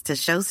gifts to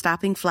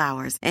show-stopping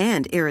flowers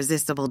and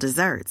irresistible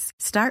desserts.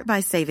 Start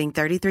by saving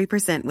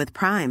 33% with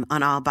Prime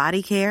on all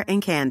body care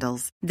and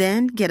candles.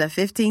 Then get a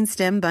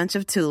 15-stem bunch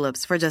of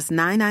tulips for just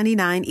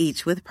 $9.99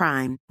 each with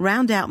Prime.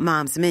 Round out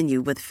Mom's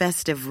menu with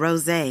festive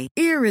rosé,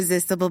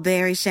 irresistible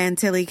berry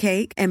chantilly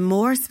cake, and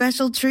more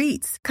special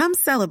treats. Come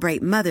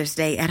celebrate Mother's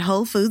Day at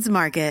Whole Foods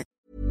Market.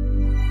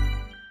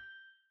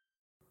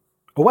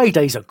 Away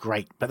days are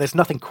great, but there's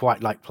nothing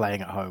quite like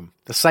playing at home.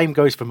 The same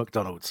goes for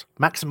McDonald's.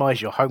 Maximise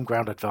your home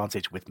ground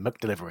advantage with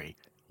McDelivery.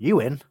 You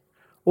in?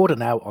 Order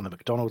now on the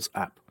McDonald's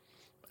app.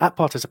 At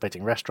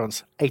participating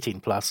restaurants,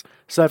 18 plus,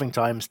 serving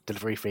times,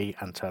 delivery fee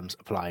and terms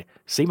apply.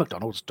 See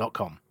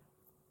mcdonalds.com.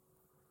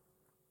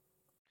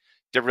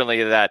 Differently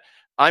to that,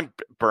 I'm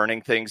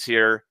burning things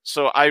here.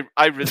 So I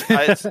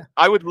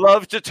would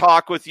love to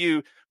talk with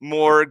you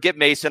more, get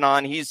Mason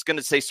on. He's going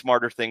to say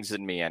smarter things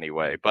than me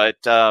anyway.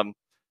 But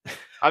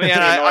I mean,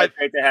 it's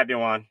great to have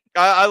you on.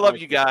 I love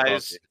you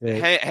guys.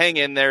 Hang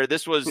in there.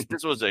 This was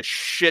a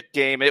shit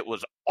game. It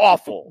was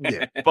awful.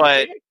 Yeah.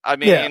 But I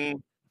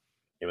mean,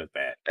 it was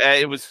bad.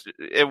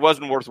 It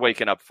wasn't worth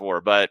waking up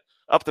for. But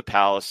up the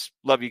Palace.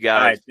 Love you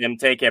guys. All right, Tim.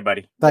 Take care,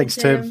 buddy. Thanks,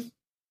 Tim.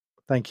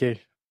 Thank you.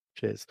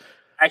 Cheers.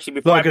 Actually,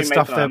 before a lot of good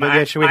stuff there. But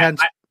yeah, should we hand?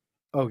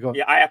 Oh, go on.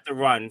 Yeah, I have to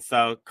run.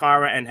 So,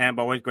 Cara and Ham,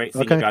 always great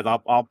seeing you guys.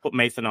 I'll put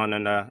Mason on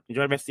and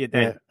enjoy the rest of your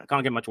day. Yeah. I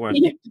can't get much worse.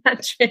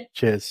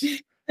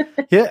 Cheers.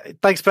 Yeah,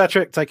 thanks,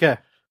 Patrick. Take care.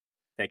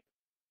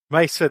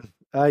 Mason,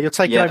 you're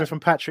taking over from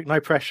Patrick. No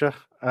pressure.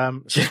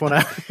 Just want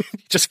to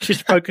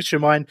just focus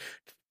your mind.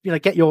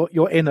 Get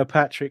your inner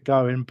Patrick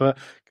going. But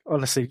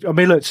honestly, I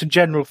mean, look, some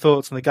general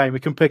thoughts on the game. We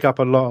can pick up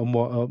a lot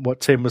on what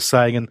Tim was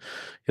saying and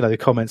the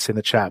comments in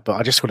the chat. But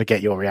I just want to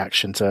get your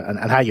reaction to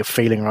and how you're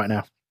feeling right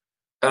now.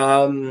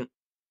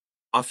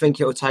 I think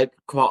it will take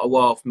quite a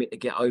while for me to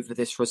get over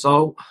this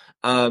result.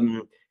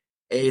 It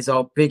is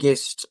our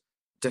biggest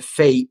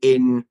defeat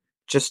in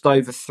just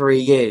over 3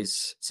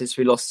 years since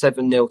we lost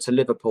 7-0 to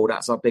Liverpool.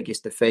 That's our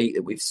biggest defeat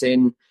that we've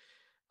seen.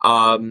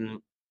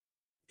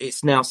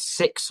 It's now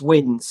 6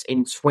 wins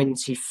in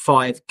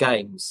 25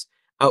 games.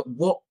 At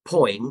what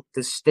point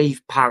does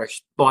Steve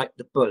Parish bite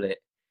the bullet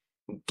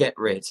and get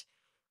rid?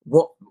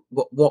 What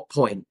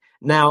point?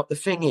 Now, the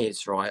thing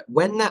is, right,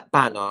 when that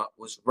banner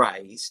was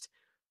raised,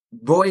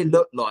 Roy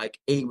looked like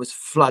he was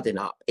flooding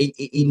up.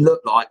 He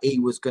looked like he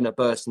was going to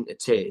burst into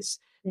tears.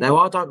 Now,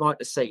 I don't like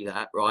to see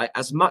that, right?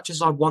 As much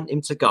as I want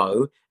him to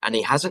go, and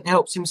he hasn't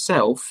helped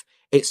himself,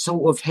 it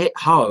sort of hit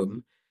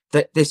home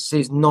that this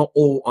is not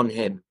all on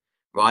him,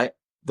 right?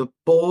 The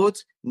board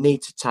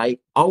need to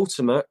take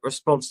ultimate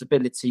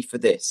responsibility for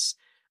this.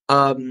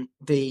 Rehiring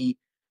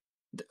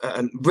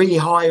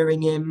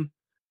him,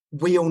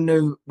 we all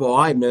knew, well,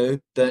 I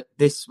knew that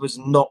this was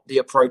not the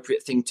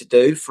appropriate thing to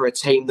do for a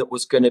team that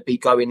was going to be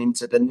going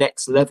into the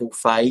next level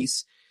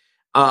phase.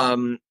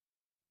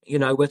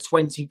 We're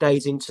 20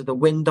 days into the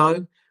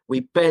window. We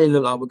barely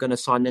look like we're going to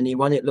sign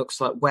anyone. It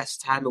looks like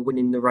West Ham are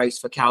winning the race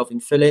for Calvin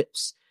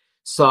Phillips.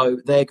 So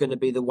they're going to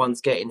be the ones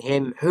getting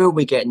him. Who are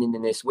we getting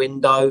in this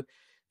window?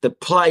 The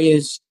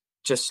players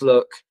just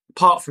look,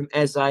 apart from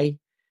Eze,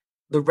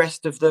 the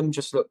rest of them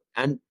just look,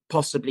 and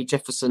possibly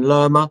Jefferson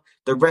Lerma,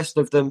 the rest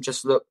of them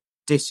just look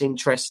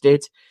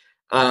disinterested.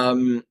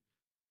 It's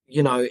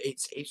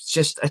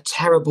just a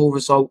terrible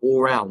result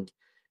all round.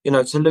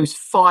 To lose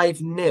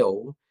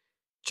 5-0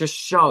 just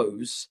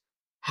shows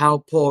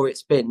how poor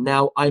it's been.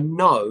 Now, I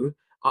know,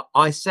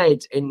 I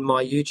said in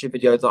my YouTube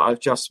video that I've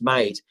just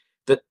made,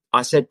 that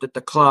I said that the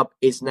club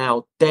is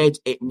now dead.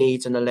 It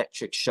needs an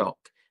electric shock.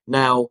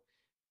 Now,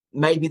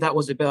 maybe that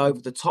was a bit over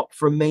the top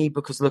from me,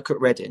 because look at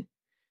Reading.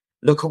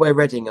 Look at where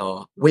Reading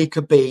are. We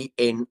could be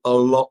in a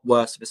lot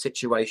worse of a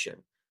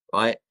situation,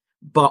 right?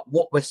 But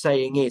what we're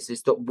saying is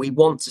that we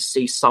want to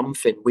see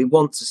something. We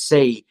want to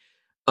see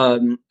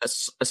even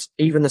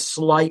the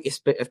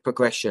slightest bit of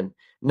progression.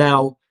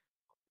 Now,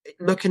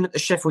 looking at the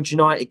Sheffield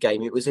United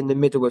game, it was in the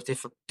middle of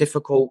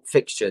difficult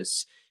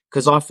fixtures,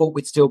 because I thought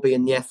we'd still be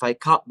in the FA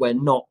Cup. We're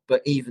not,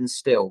 but even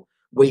still,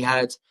 we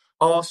had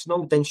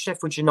Arsenal, then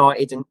Sheffield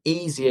United, an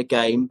easier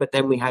game, but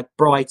then we had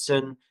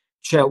Brighton,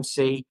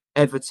 Chelsea,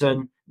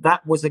 Everton.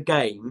 That was a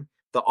game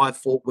that I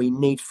thought we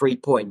need 3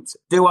 points.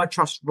 Do I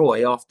trust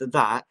Roy after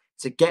that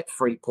to get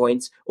 3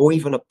 points or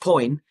even a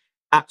point?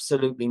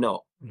 Absolutely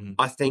not.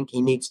 I think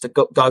he needs to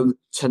go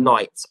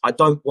tonight. I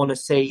don't want to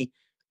see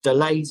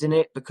delays in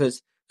it,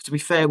 because, to be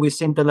fair, we've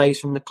seen delays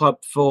from the club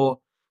for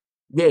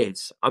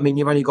years. I mean,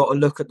 you've only got to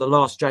look at the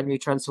last January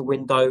transfer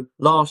window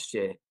last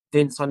year.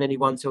 Didn't sign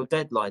anyone till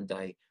deadline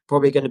day.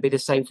 Probably going to be the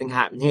same thing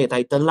happening here.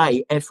 They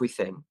delay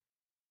everything.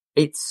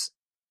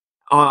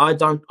 I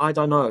don't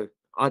know.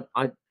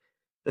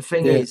 The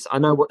thing is, I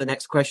know what the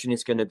next question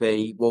is going to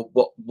be. Well,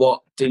 what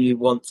do you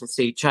want to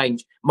see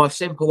change? My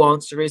simple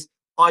answer is,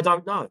 I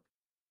don't know.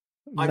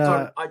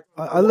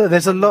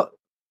 There's a lot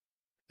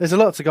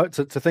to go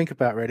to think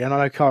about, really. And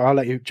I know, Carl, I'll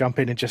let you jump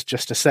in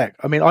just a sec.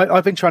 I mean,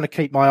 I've been trying to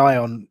keep my eye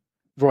on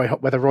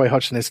whether Roy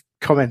Hodgson is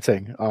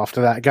commenting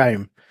after that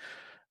game.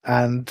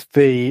 And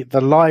the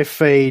live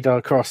feed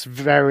across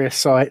various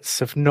sites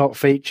have not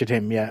featured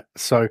him yet.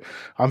 So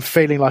I'm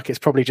feeling like it's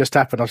probably just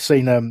happened. I've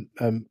seen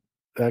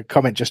a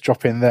comment just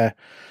drop in there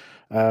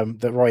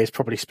that Roy is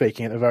probably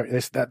speaking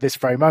at this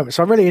very moment.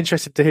 So I'm really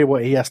interested to hear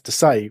what he has to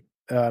say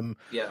on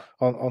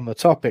the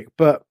topic.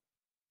 But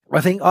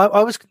I think I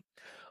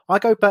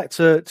go back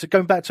to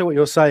going back to what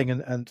you're saying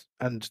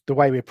and the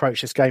way we approach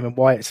this game and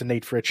why it's a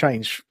need for a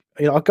change.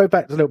 I'll go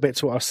back a little bit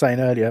to what I was saying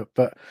earlier,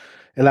 but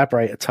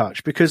elaborate a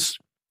touch, because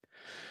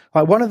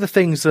one of the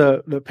things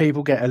that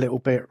people get a little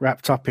bit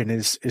wrapped up in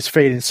is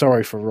feeling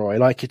sorry for Roy.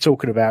 Like you're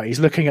talking about, he's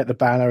looking at the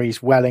banner,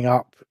 he's welling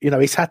up.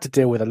 He's had to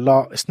deal with a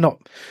lot. It's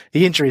not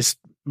the injuries.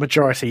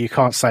 Majority, you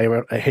can't say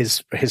are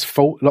his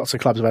fault. Lots of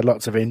clubs have had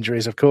lots of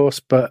injuries, of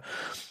course, but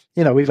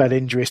we've had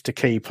injuries to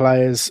key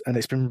players, and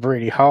it's been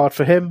really hard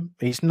for him.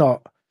 He's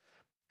not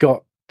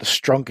got the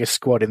strongest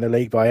squad in the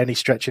league by any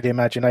stretch of the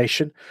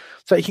imagination,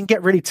 so you can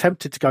get really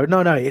tempted to go,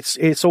 no,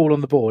 it's all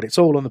on the board, it's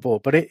all on the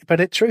board.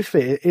 But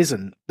truthfully, it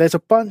isn't. There's a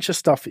bunch of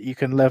stuff that you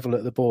can level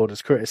at the board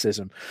as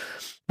criticism,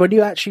 but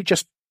you actually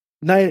just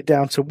nail it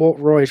down to what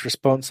Roy's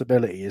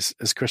responsibility is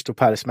as Crystal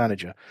Palace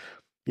manager.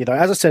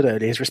 As I said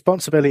earlier, his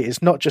responsibility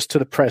is not just to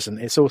the present,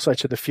 it's also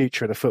to the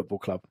future of the football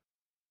club.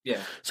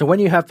 Yeah. So when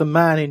you have the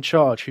man in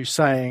charge who's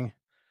saying,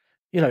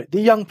 the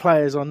young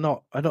players are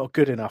not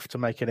good enough to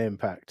make an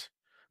impact.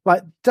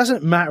 Like,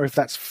 doesn't matter if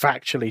that's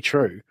factually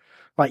true.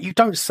 Like, you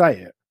don't say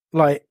it.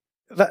 Like,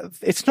 that,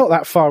 it's not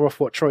that far off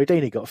what Troy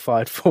Deeney got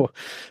fired for,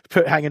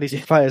 hanging his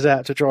players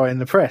out to dry in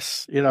the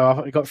press. He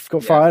got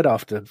fired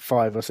after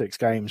 5 or 6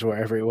 games,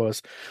 whatever it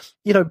was.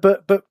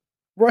 But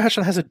Roy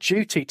Hodgson has a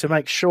duty to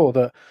make sure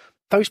that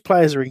those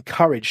players are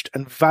encouraged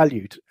and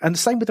valued. And the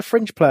same with the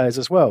fringe players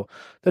as well,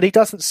 that he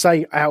doesn't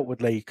say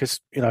outwardly, because,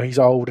 he's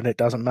old and it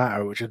doesn't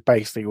matter, which is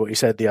basically what he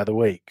said the other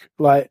week.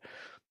 Like,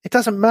 it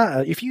doesn't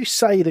matter. If you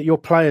say that your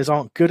players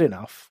aren't good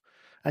enough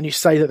and you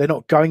say that they're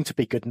not going to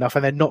be good enough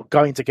and they're not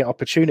going to get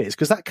opportunities,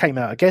 because that came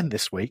out again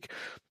this week.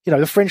 You know,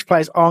 the fringe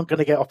players aren't going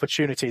to get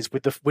opportunities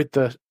with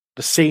the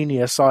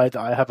senior side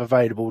that I have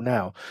available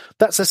now.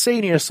 That's a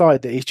senior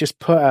side that he's just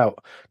put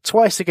out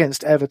twice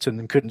against Everton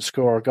and couldn't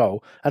score a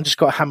goal, and just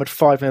got hammered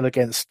 5-0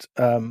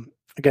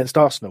 against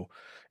Arsenal.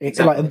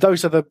 Exactly. And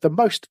those are the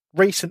most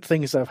recent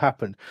things that have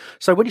happened.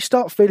 So when you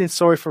start feeling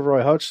sorry for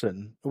Roy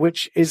Hodgson,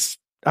 which is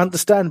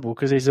understandable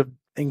because he's an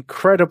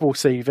incredible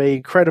CV,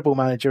 incredible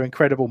manager,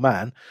 incredible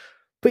man,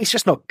 but he's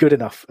just not good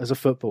enough as a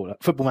football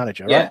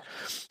manager, right? Yeah.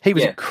 He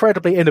was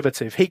incredibly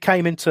innovative. He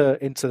came into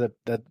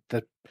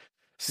the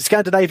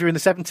Scandinavia in the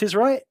 70s,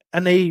 right?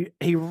 And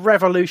he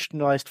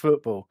revolutionised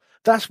football.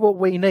 That's what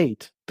we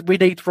need. We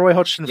need Roy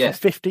Hodgson from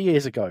 50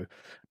 years ago.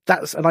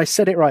 And I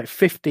said it right,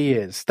 50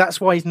 years. That's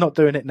why he's not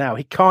doing it now.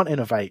 He can't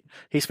innovate.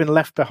 He's been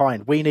left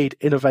behind. We need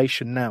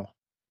innovation now.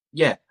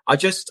 Yeah, I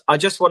just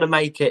want to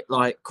make it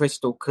like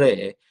crystal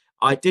clear.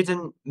 I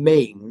didn't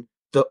mean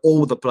that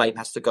all the blame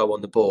has to go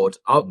on the board.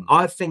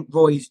 I think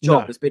Roy's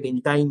job has been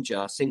in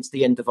danger since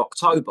the end of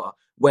October,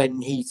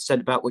 when he said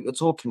about what you're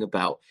talking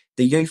about,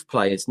 the youth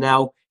players.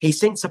 Now, he's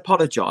since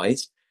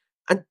apologised,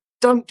 and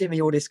don't give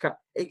me all this crap.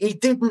 He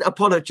didn't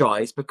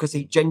apologise because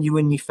he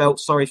genuinely felt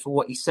sorry for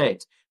what he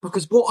said.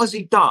 Because what has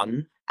he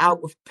done out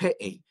of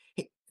pity?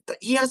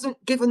 He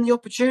hasn't given the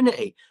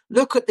opportunity.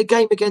 Look at the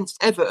game against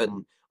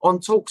Everton on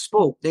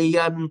TalkSport.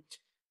 The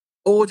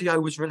audio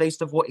was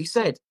released of what he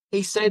said.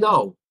 He said,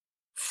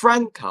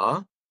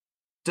 Franca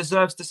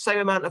deserves the same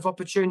amount of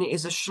opportunity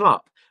as a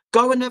Schlupp.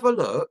 Go and have a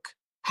look.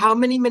 How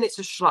many minutes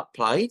has Schlupp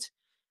played?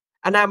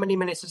 And how many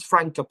minutes has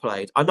Franca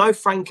played? I know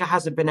Franca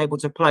hasn't been able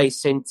to play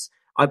since,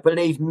 I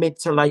believe, mid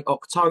to late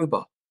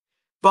October.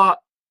 But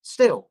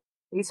still,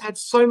 he's had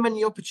so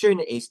many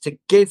opportunities to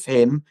give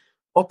him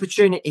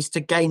opportunities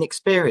to gain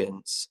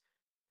experience.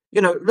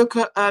 You know, look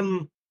at,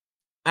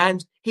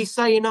 and he's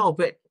saying,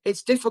 but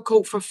it's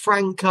difficult for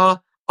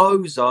Franca,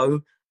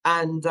 Ozo,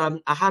 and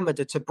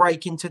Ahamada to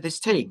break into this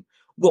team.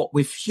 What,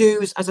 with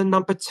Hughes as a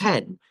number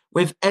 10,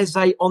 with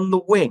Eze on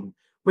the wing,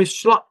 with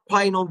Schlupp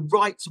playing on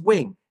right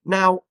wing.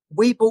 Now,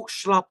 we brought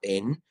Schlupp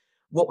in,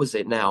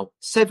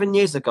 7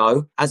 years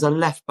ago as a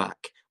left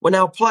back. We're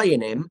now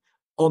playing him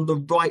on the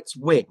right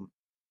wing.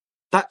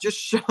 That just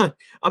shows,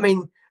 I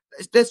mean,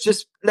 let's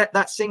just let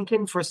that sink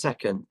in for a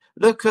second.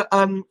 Look at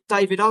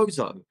David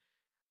Ozo.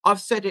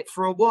 I've said it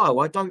for a while.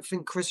 I don't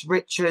think Chris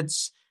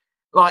Richards,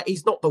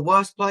 he's not the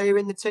worst player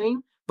in the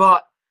team,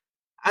 but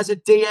as a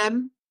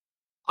DM,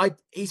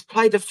 he's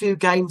played a few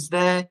games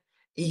there.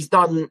 He's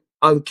done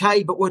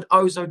okay, but would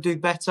Ozo do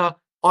better?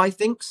 I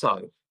think so.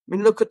 I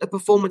mean, look at the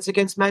performance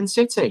against Man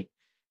City.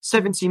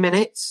 70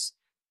 minutes,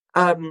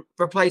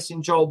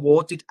 replacing Joel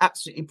Ward, did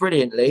absolutely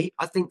brilliantly.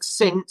 I think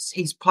since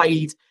he's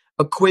played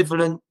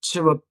equivalent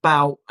to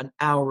about an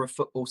hour of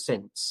football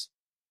since.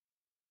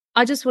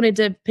 I just wanted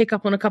to pick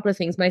up on a couple of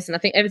things, Mason. I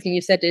think everything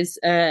you've said is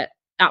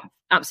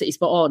absolutely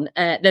spot on.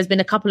 There's been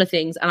a couple of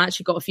things, and I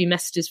actually got a few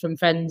messages from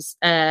friends,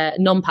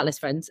 non-Palace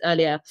friends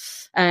earlier,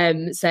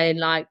 saying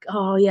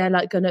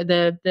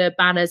the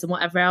banners and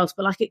whatever else,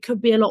 but it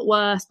could be a lot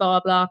worse,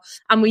 blah, blah, blah.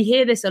 And we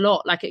hear this a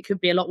lot, it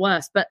could be a lot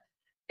worse, but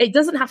it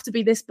doesn't have to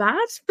be this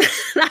bad.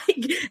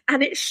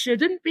 And it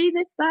shouldn't be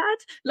this bad.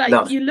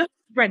 No. You look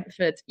at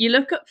Brentford, you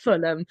look at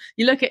Fulham,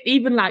 you look at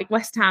even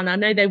West Ham. I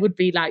know they would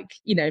be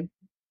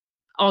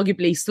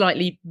arguably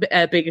slightly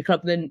bigger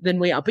club than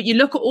we are, but you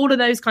look at all of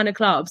those kind of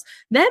clubs,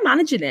 they're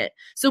managing it.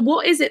 So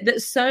what is it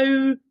that's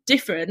so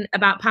different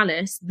about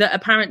Palace that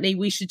apparently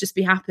we should just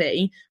be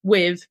happy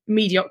with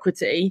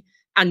mediocrity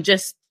and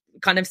just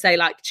kind of say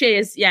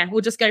cheers, we'll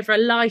just go for a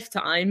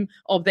lifetime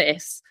of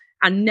this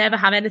and never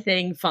have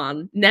anything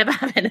fun, never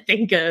have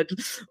anything good,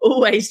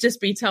 always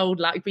just be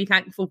told be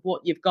thankful for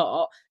what you've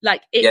got.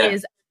 It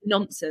is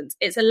nonsense.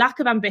 It's a lack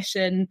of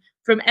ambition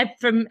from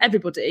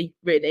everybody,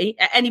 really.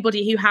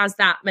 Anybody who has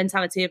that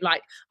mentality of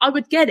I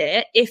would get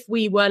it if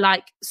we were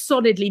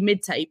solidly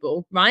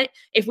mid-table, right?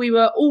 If we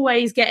were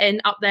always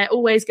getting up there,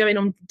 always going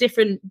on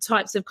different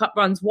types of cup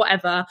runs,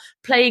 whatever,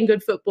 playing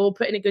good football,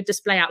 putting a good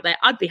display out there,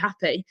 I'd be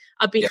happy.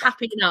 I'd be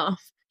happy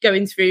enough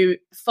going through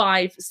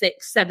 5,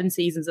 6, 7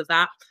 seasons of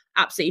that.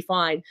 Absolutely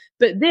fine.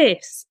 But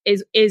this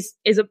is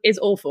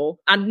awful,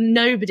 and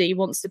nobody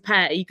wants to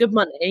pay good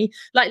money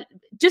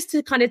just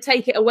to kind of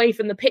take it away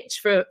from the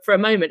pitch for a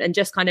moment and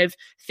just kind of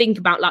think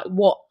about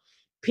what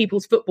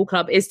people's football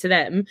club is to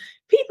them.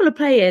 People are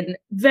paying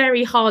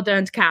very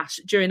hard-earned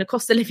cash during a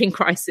cost of living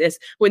crisis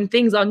when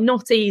things are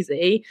not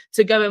easy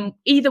to go and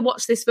either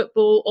watch this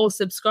football or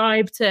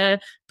subscribe to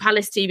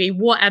Palace TV,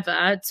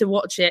 whatever, to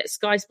watch it,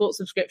 Sky Sports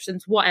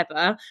subscriptions,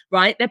 whatever,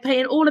 right? They're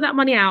paying all of that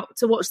money out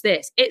to watch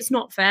this. It's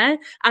not fair.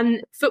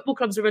 And football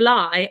clubs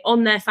rely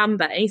on their fan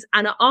base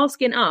and are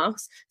asking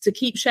us to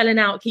keep shelling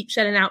out,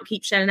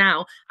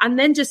 and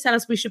then just tell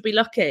us we should be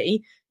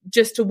lucky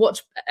just to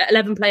watch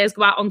 11 players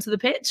go out onto the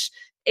pitch.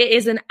 It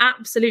is an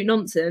absolute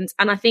nonsense.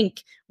 And I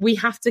think we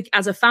have to,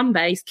 as a fan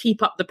base,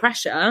 keep up the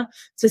pressure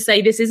to say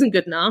this isn't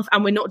good enough.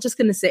 And we're not just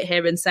going to sit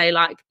here and say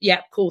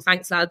yeah, cool,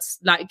 thanks lads.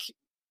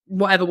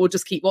 whatever, we'll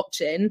just keep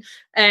watching.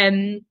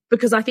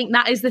 Because I think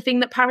that is the thing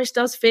that Parish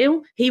does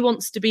feel. He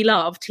wants to be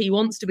loved, he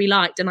wants to be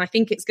liked, and I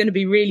think it's going to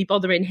be really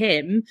bothering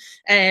him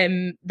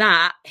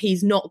that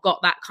he's not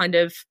got that kind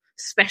of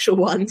special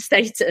one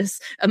status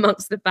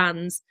amongst the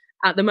fans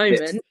at the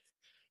moment.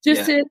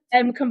 Just to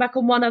come back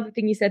on one other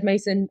thing you said,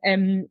 Mason,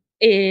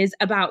 is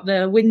about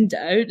the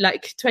window,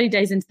 like 20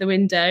 days into the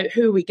window,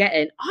 who are we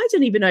getting? I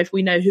don't even know if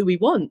we know who we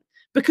want,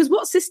 because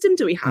what system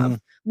do we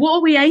have? What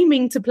are we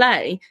aiming to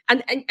play?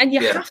 And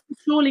you have to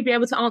surely be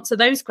able to answer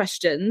those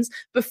questions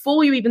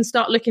before you even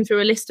start looking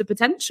through a list of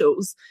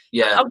potentials.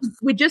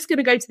 We're just going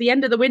to go to the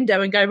end of the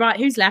window and go, right,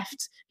 who's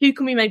left? Who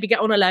can we maybe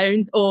get on a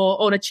loan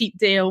or on a cheap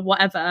deal,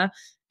 whatever?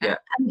 And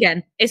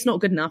again, it's not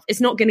good enough. It's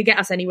not going to get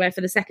us anywhere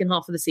for the second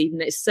half of the season.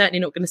 It's certainly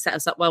not going to set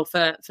us up well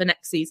for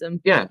next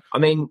season. Yeah, I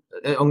mean,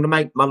 I'm going to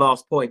make my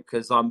last point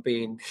because I'm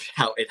being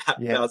shouted at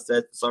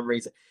downstairs for some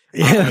reason.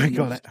 Yeah,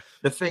 got it.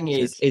 The thing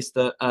is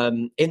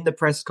that in the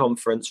press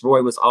conference,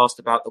 Roy was asked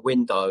about the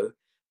window,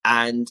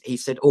 and he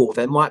said,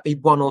 there might be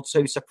one or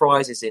two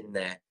surprises in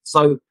there.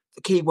 So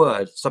the key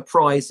word,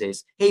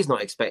 surprises. He's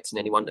not expecting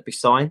anyone to be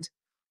signed.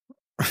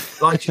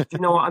 Like, do you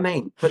know what I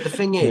mean? But the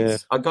thing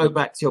is, I go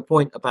back to your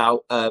point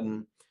about,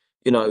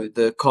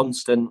 the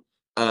constant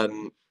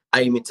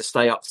aiming to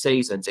stay up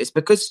seasons. It's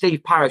because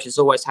Steve Parish has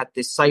always had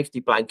this safety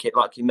blanket,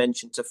 like you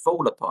mentioned, to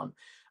fall upon.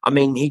 I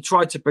mean, he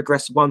tried to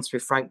progress once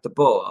with Frank de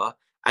Boer,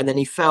 and then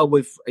he fell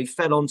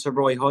onto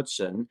Roy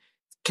Hodgson,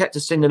 kept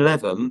us in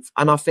 11th,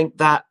 and I think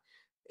that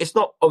it's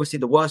not obviously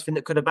the worst thing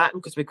that could have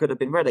happened because we could have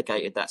been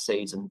relegated that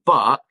season.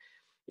 But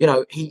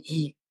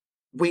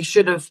we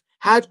should have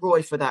had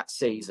Roy for that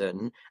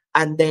season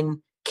and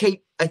then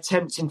keep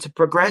attempting to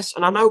progress.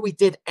 And I know we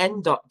did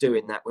end up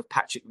doing that with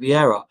Patrick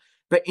Vieira,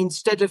 but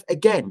instead of,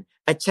 again,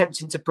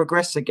 attempting to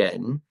progress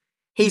again,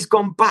 he's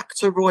gone back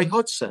to Roy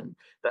Hodgson.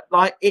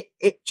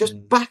 It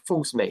just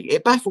baffles me.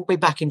 It baffled me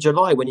back in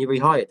July when he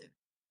rehired him.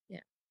 Yeah.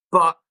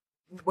 But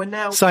we're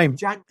now Same.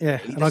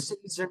 January,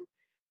 season.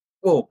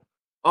 Well,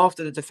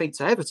 after the defeat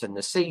to Everton,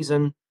 the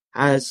season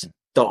has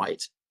died.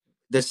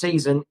 The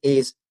season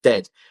is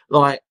dead.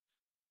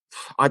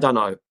 I don't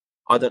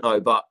know,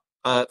 but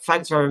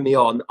thanks for having me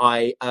on.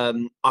 I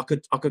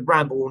could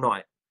ramble all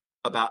night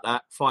about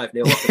that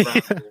 5-0. I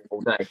could ramble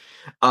all day.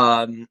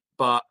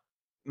 But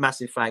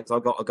massive thanks.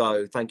 I've got to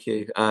go. Thank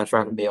you for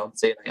having me on.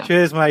 See you later.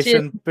 Cheers,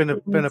 Mason. Been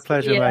a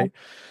pleasure, mate.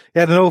 You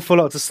had an awful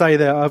lot to say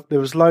there. There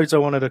was loads I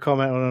wanted to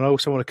comment on, and I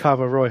also want to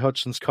cover Roy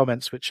Hodgson's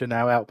comments, which are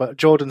now out. But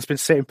Jordan's been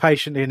sitting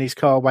patiently in his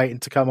car waiting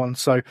to come on,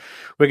 so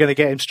we're going to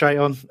get him straight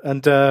on.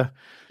 And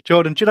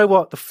Jordan, do you know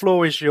what? The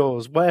floor is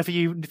yours. Whatever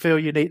you feel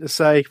you need to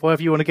say,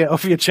 whatever you want to get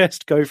off your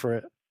chest, go for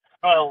it.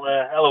 Well,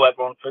 hello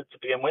everyone to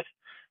begin with.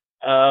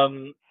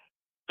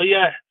 But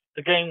yeah,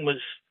 the game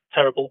was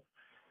terrible.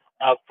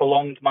 I've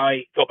prolonged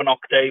my Gobernok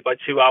day by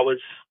 2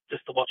 hours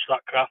just to watch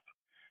that crap.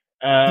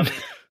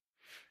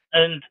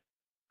 And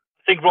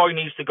I think Roy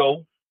needs to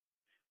go,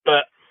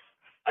 but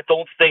I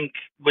don't think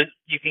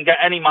you can get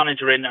any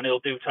manager in and he'll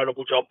do a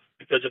terrible job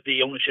because of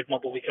the ownership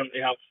model we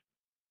currently have.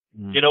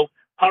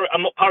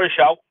 I'm not Parish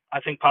out. I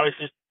think Parish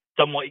has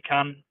done what he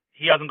can.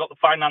 He hasn't got the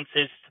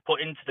finances to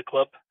put into the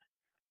club.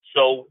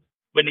 So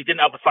when he didn't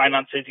have the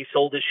finances, he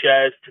sold his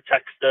shares to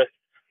Texter,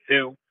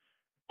 who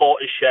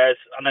bought his shares,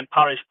 and then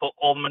Parish put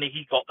all the money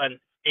he got then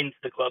into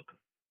the club.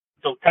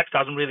 So Texter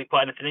hasn't really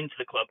put anything into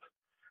the club.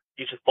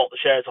 He's just bought the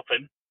shares off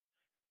him.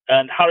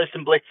 And Harris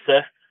and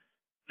Blitzer,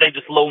 they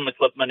just loan the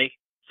club money.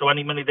 So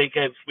any money they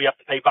give, we have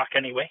to pay back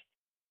anyway,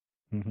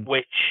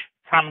 which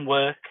can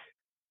work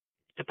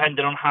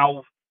depending on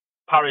how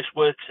Parish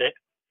works it.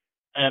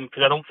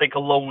 Because I don't think a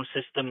loan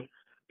system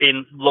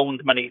being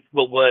loaned money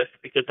will work,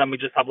 because then we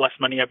just have less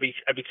money every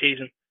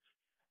season.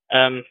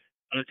 And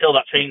until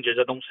that changes,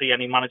 I don't see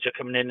any manager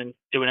coming in and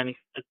doing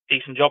a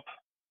decent job.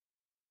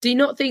 Do you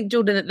not think,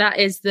 Jordan, that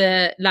is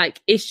the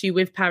issue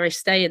with Parish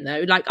staying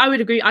though? I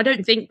would agree. I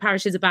don't think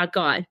Parish is a bad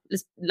guy.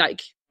 Let's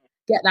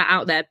get that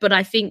out there. But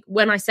I think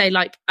when I say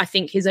I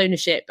think his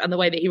ownership and the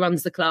way that he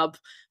runs the club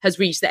has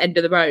reached the end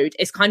of the road,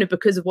 it's kind of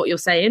because of what you're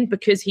saying,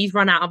 because he's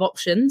run out of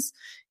options.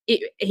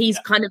 He's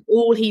kind of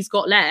all he's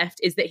got left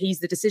is that he's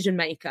the decision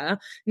maker.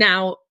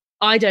 Now,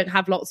 I don't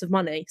have lots of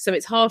money, so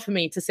it's hard for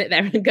me to sit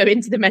there and go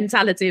into the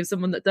mentality of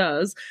someone that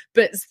does.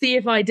 But see,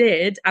 if I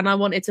did and I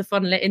wanted to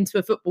funnel it into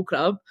a football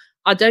club,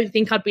 I don't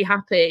think I'd be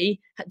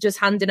happy just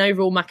handing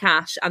over all my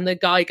cash and the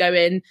guy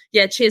going,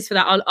 yeah, cheers for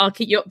that. I'll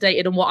keep you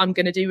updated on what I'm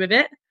going to do with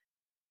it.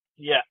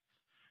 Yeah.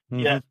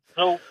 Yeah.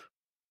 So,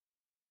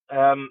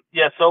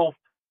 so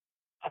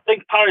I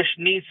think Parish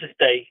needs to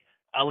stay,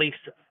 at least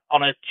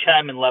on a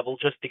chairman level,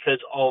 just because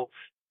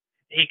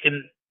he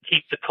can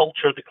keep the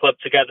culture of the club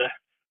together.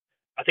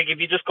 I think if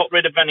you just got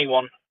rid of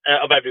everyone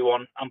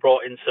and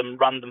brought in some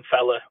random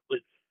fella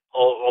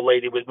or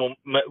lady with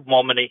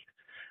more money,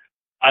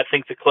 I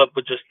think the club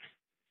would just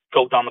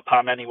go down the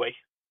pan anyway.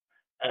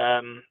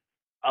 I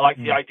like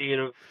the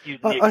idea of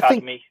using the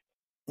academy.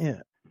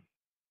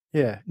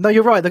 Yeah. No,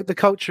 you're right. The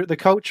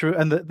culture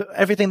and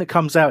everything that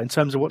comes out in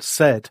terms of what's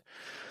said,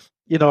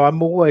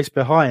 I'm always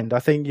behind. I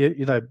think,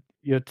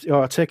 you're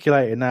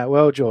articulating that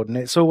well, Jordan.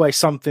 It's always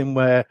something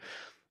where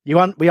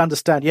we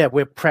understand. Yeah,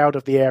 we're proud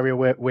of the area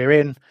we're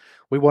in.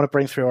 We want to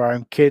bring through our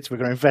own kids. We're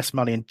going to invest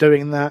money in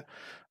doing that.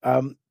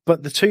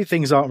 But the two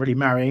things aren't really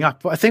marrying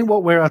up. But I think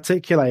what we're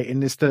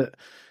articulating is that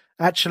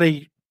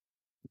actually,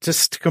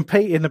 just to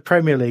compete in the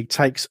Premier League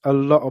takes a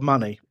lot of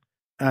money.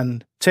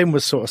 And Tim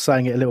was sort of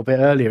saying it a little bit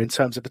earlier in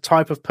terms of the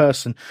type of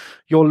person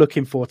you're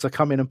looking for to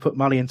come in and put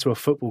money into a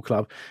football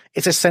club.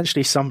 It's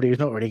essentially somebody who's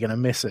not really going to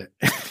miss it.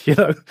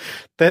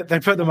 They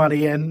put the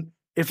money in.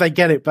 If they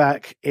get it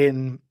back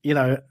in,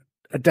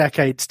 a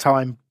decade's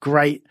time,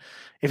 great.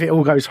 If it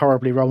all goes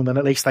horribly wrong, then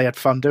at least they had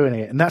fun doing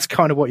it. And that's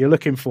kind of what you're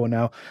looking for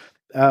now.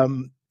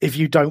 If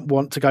you don't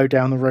want to go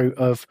down the route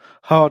of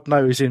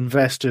hard-nosed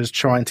investors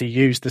trying to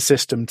use the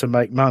system to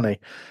make money.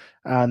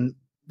 And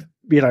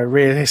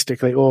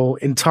realistically, or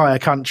entire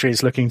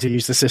countries looking to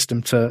use the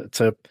system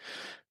to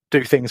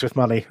do things with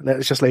money.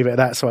 Let's just leave it at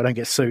that so I don't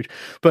get sued.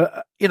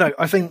 But,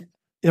 I think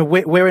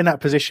we're in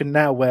that position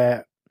now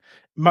where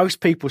most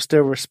people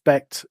still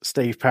respect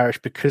Steve Parish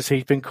because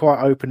he's been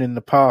quite open in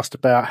the past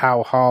about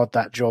how hard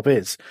that job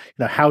is.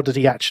 How did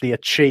he actually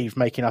achieve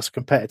making us a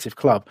competitive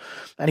club?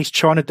 And he's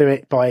trying to do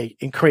it by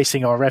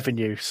increasing our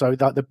revenue. So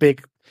that the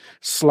big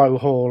slow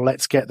haul,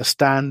 let's get the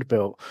stand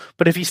built.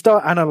 But if you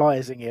start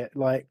analysing it,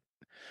 like,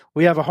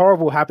 we have a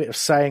horrible habit of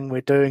saying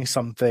we're doing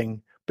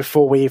something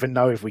before we even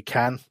know if we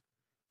can.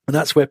 And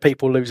that's where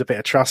people lose a bit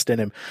of trust in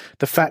him.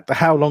 The fact that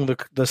how long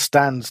the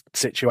stand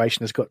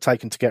situation has got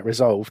taken to get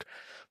resolved,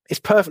 it's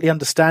perfectly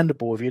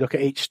understandable if you look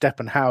at each step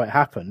and how it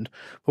happened.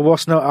 But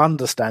what's not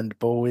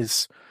understandable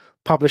is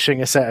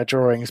publishing a set of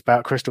drawings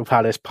about Crystal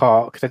Palace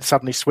Park, then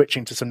suddenly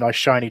switching to some nice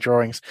shiny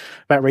drawings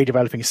about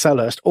redeveloping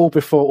Selhurst, all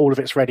before all of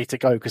it's ready to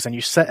go, because then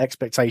you set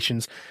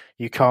expectations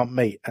you can't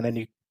meet. And then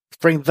you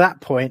bring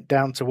that point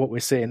down to what we're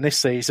seeing this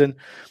season.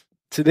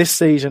 To this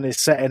season is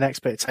setting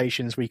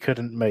expectations we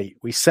couldn't meet.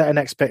 We set an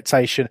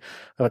expectation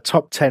of a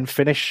top 10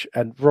 finish,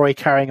 and Roy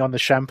carrying on the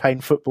champagne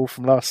football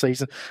from last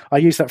season. I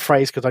use that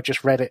phrase because I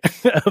just read it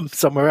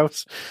somewhere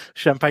else.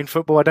 Champagne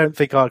football. I don't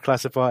think I'd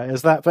classify it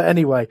as that. But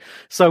anyway,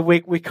 so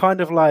we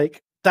kind of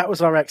like, that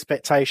was our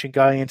expectation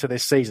going into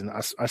this season.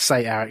 I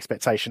say our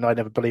expectation. I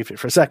never believed it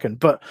for a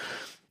second,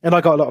 and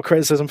I got a lot of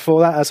criticism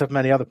for that, as have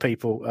many other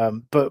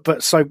people.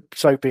 But so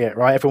be it,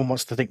 right? Everyone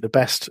wants to think the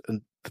best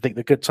and to think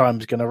the good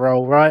time's going to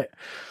roll, right?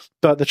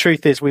 But the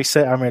truth is, we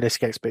set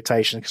unrealistic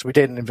expectations because we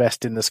didn't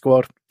invest in the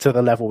squad to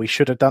the level we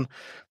should have done,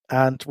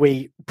 and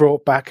we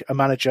brought back a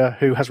manager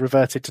who has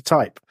reverted to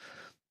type.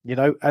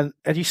 And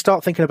you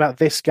start thinking about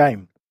this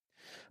game.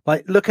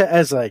 Like, look at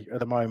Eze at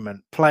the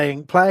moment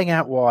playing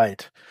out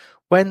wide.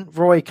 When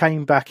Roy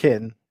came back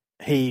in,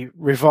 he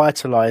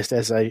revitalised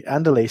Eze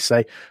and Elise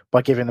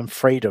by giving them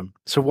freedom.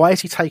 So why is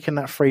he taking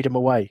that freedom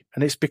away?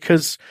 And it's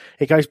because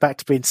it goes back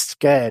to being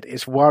scared.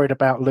 It's worried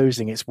about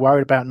losing. It's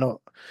worried about not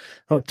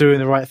doing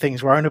the right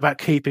things. Worried about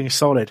keeping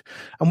solid.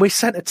 And we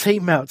sent a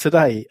team out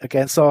today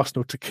against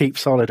Arsenal to keep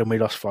solid, and we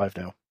lost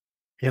 5-0.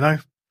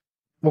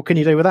 What can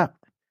you do with that?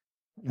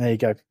 There you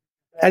go.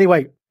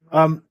 Anyway,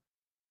 I was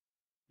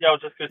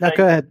just going to say,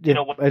 go ahead.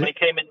 When he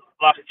came in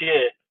last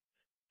year,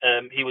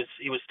 he was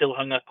still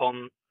hung up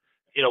on,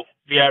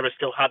 Vieira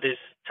still had his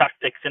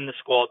tactics in the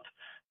squad,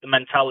 the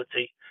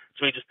mentality.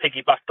 So he just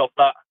piggybacked off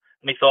that.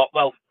 And he thought,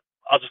 well,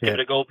 I'll just give it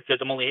a go because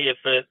I'm only here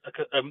for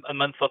a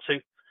month or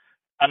two.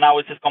 And now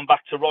it's just gone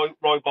back to Roy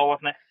Ball,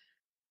 hasn't it?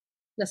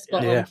 That's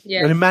spot on.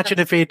 Yeah. And imagine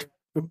if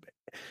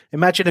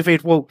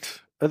he'd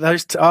walked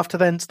after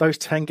those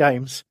 10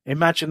 games.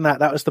 Imagine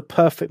that was the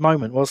perfect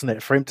moment, wasn't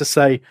it, for him to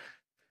say,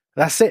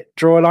 that's it,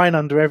 draw a line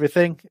under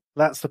everything.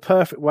 That's the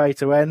perfect way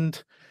to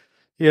end.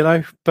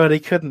 But he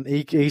couldn't.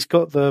 He's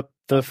got the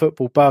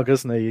football bug,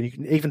 hasn't he?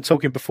 Even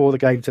talking before the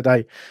game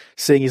today,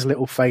 seeing his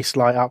little face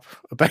light up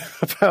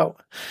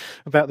about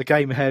the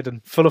game ahead,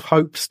 and full of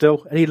hope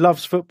still. And he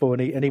loves football,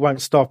 and he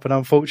won't stop. And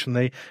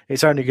unfortunately,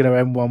 it's only going to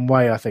end one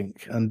way, I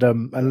think.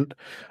 And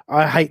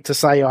I hate to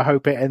say, I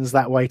hope it ends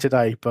that way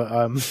today. But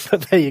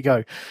but there you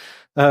go.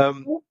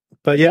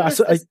 But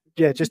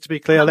just to be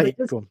clear, I'll let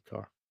you go on,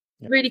 Cara.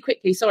 Yeah. Really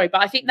quickly, sorry,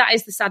 but I think that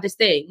is the saddest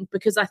thing,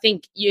 because I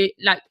think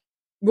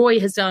Roy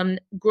has done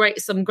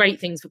some great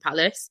things for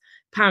Palace.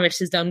 Parish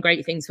has done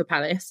great things for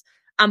Palace.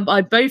 And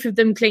by both of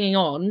them clinging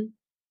on,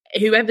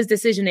 whoever's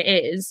decision it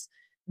is,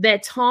 they're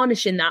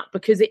tarnishing that,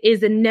 because it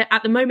is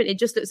at the moment, it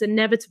just looks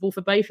inevitable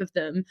for both of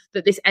them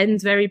that this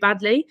ends very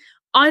badly.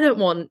 I don't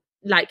want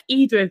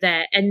either of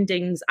their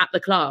endings at the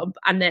club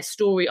and their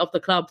story of the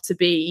club to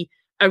be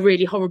a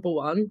really horrible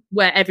one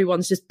where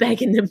everyone's just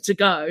begging them to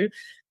go.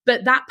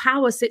 But that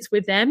power sits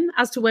with them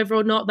as to whether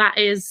or not that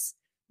is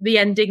the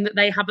ending that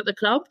they have at the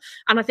club.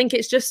 And I think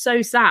it's just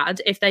so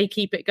sad if they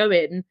keep it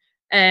going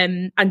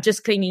and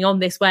just clinging on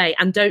this way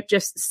and don't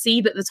just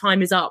see that the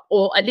time is up,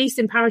 or at least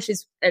in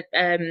Parish's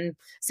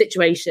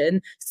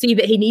situation, see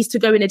that he needs to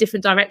go in a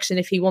different direction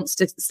if he wants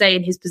to stay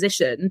in his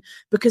position,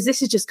 because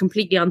this is just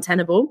completely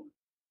untenable.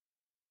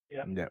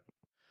 Yeah.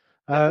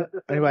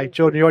 Anyway,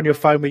 Jordan, you're on your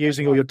phone. We're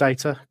using all your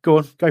data. Go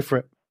on, go for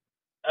it.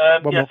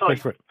 Go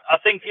for it. I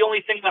think the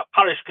only thing that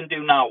Parish can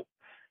do now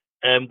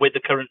with the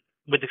current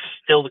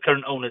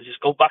owners. Just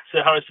go back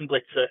to Harrison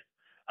Blitzer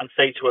and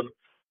say to him,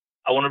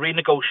 I want to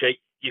renegotiate.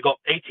 You got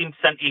 18%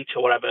 each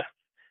or whatever.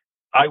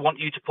 I want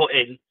you to put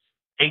in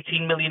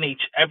 18 million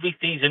each every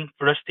season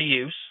for us to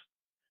use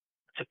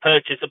to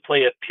purchase a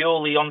player,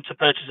 purely on to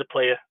purchase a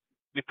player.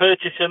 We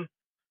purchase them,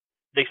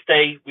 they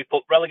stay, we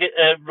put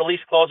release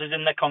clauses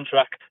in their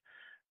contract,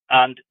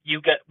 and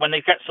when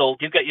they get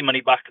sold, you get your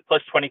money back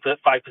plus 25%,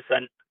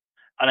 and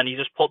then you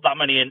just put that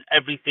money in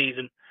every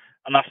season.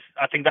 And I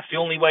think that's the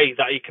only way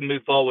that you can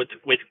move forward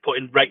with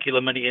putting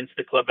regular money into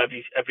the club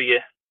every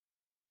year.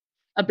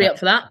 I'd be up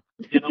for that.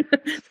 You know?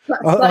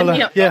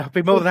 I'd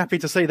be more than happy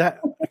to see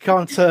that. I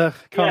can't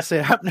see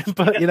it happening,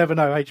 but you never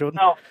know. Hey, Jordan.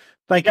 No.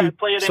 Thank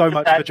you so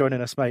much for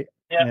joining us, mate.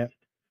 Yeah.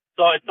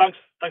 So thanks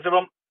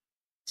everyone.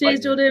 Cheers,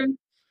 Bye. Jordan.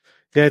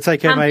 Yeah,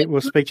 take care, mate.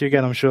 We'll speak to you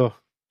again, I'm sure.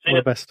 All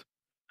the best.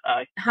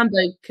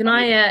 Hambo, can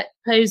I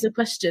pose a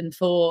question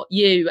for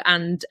you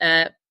and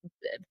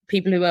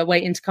people who are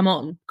waiting to come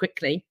on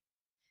quickly?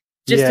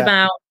 Just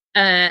about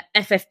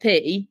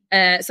FFP,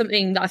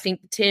 something that I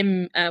think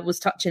Tim was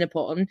touching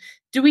upon.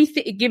 Do we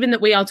think, given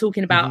that we are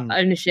talking about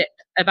ownership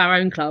of our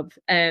own club,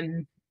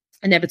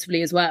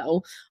 inevitably as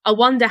well, I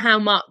wonder how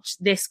much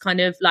this kind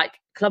of like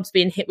clubs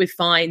being hit with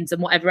fines and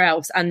whatever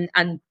else, and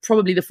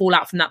probably the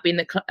fallout from that being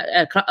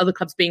the other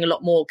clubs being a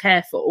lot more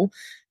careful.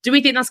 Do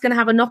we think that's going to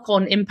have a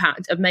knock-on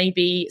impact of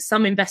maybe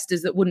some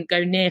investors that wouldn't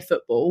go near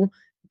football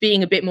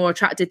being a bit more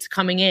attracted to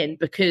coming in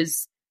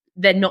because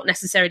they're not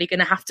necessarily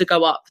going to have to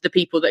go up the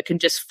people that can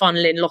just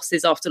funnel in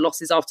losses after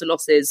losses after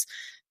losses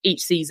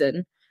each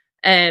season?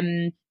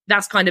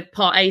 That's kind of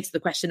part A to the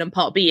question, and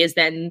part B is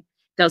then,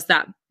 does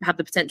that have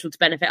the potential to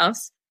benefit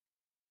us?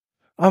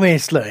 I mean,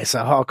 it's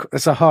a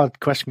hard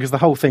question because the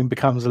whole thing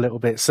becomes a little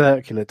bit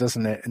circular,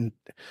 doesn't it? And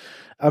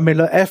I mean,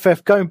 look,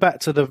 going back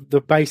to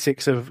the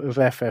basics of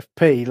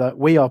FFP, like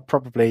we are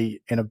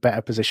probably in a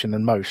better position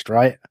than most,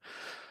 right?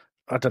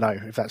 I don't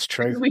know if that's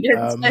true.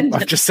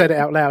 I've just said it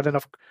out loud and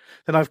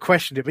I've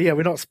questioned it, but yeah,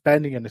 we're not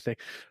spending anything.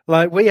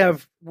 Like we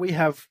have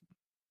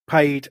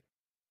paid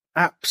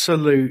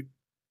absolute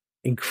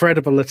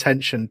incredible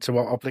attention to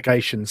our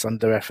obligations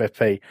under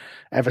FFP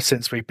ever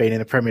since we've been in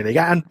the Premier League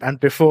and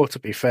before, to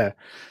be fair.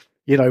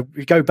 You know,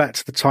 we go back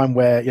to the time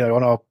where, you know,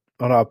 on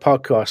our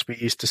podcast we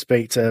used to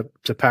speak to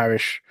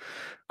Parish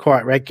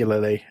quite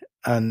regularly,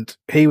 and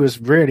he was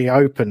really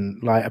open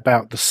like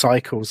about the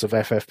cycles of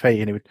FFP,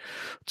 and he would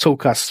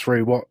talk us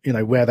through what, you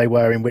know, where they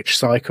were in which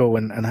cycle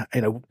and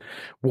you know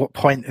what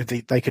point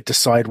they could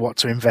decide what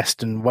to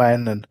invest in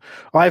when. And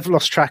I've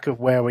lost track of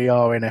where we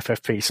are in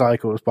FFP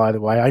cycles, by the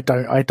way. I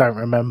don't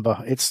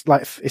remember. It's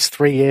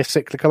 3 years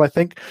cyclical, I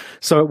think.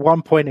 So at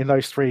one point in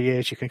those 3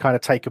 years you can kind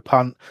of take a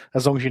punt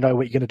as long as you know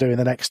what you're going to do in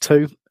the next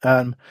two.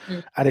 And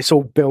it's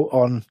all built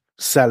on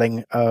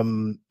selling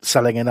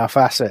enough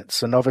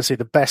assets. And obviously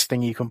the best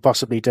thing you can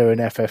possibly do in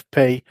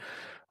FFP,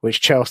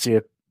 which Chelsea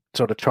are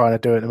sort of trying to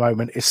do at the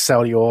moment, is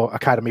sell your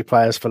academy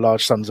players for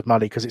large sums of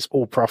money because it's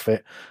all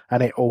profit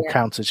and it all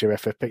counts as your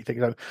FFP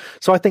thing.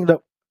 So I think that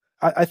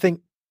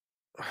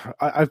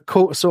I've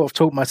sort of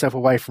talked myself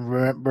away from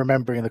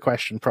remembering the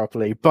question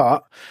properly,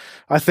 but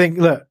I think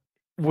that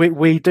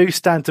we do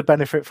stand to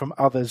benefit from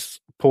others'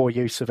 poor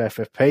use of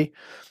FFP,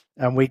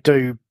 and we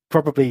do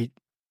probably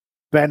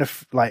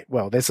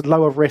there's a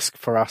lower risk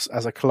for us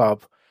as a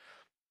club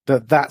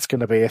that's going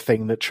to be a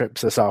thing that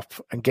trips us up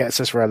and gets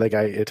us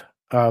relegated.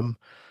 But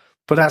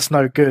that's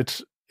no good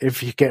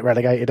if you get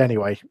relegated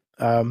anyway,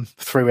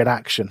 through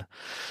inaction,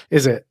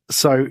 is it?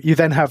 So you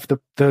then have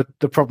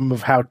the problem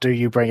of how do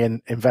you bring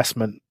in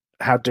investment?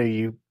 How do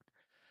you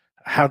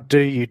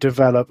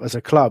develop as a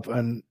club?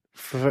 And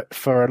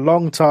for a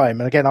long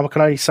time, and again, I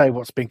can only say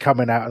what's been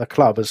coming out of the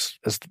club as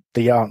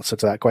the answer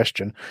to that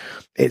question.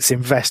 It's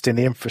invest in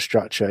the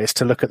infrastructure. It's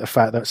to look at the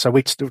fact that, so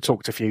we still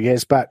talked a few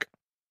years back,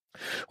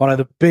 one of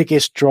the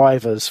biggest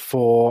drivers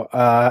for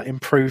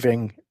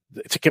improving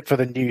for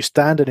the new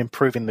standard,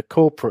 improving the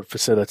corporate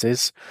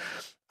facilities,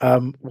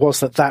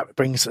 was that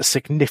brings a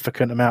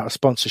significant amount of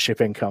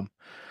sponsorship income.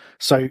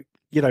 So,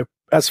 you know,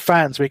 as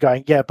fans, we're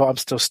going, yeah, but I'm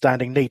still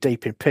standing knee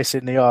deep in piss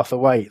in the Arthur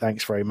Way.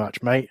 Thanks very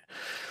much, mate.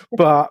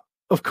 But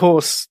of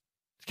course,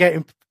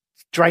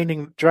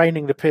 draining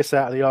the piss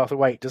out of the Arthur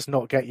Way does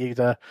not get you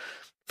the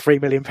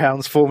 £3 million,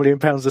 £4 million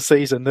a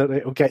season that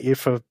it will get you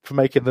for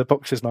making the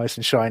boxes nice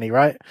and shiny,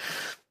 right?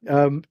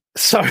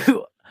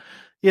 So,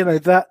 you know,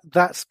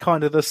 that's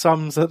kind of the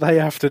sums that they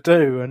have to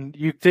do. And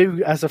you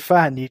do, as a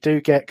fan, you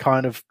do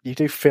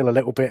feel a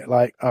little bit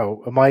like,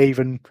 oh, am I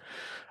even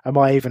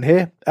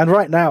here? And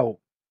right now,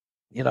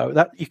 you know,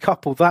 that you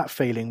couple that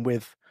feeling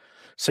with,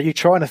 so you're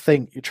trying to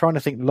think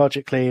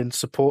logically and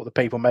support the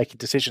people making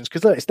decisions,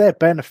 because look, it's their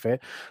benefit.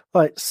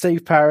 Like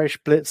Steve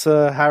Parish,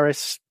 Blitzer,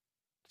 Harris,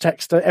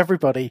 Textor,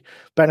 everybody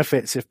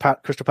benefits if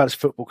Crystal Palace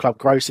Football Club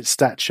grows its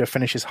stature,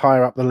 finishes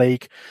higher up the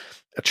league,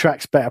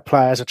 attracts better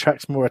players,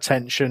 attracts more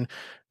attention,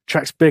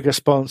 attracts bigger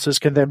sponsors,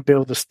 can then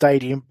build the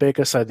stadium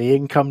bigger, so the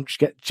income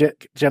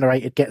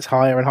generated gets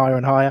higher and higher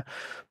and higher.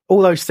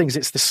 All those things,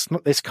 it's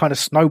this kind of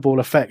snowball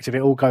effect if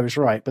it all goes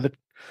right. But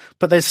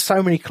But there's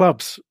so many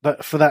clubs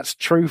that's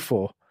true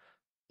for,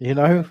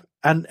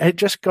 and it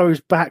just goes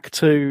back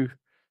to,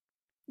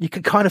 you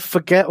can kind of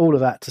forget all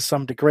of that to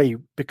some degree,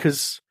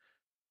 because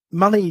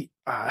money,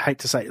 I hate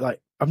to say it,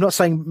 like, I'm not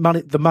saying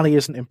the money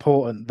isn't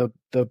important.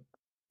 The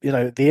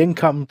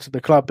income to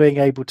the club being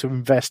able to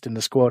invest in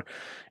the squad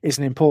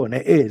isn't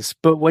important. It is.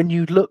 But when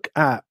you look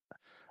at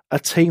a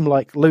team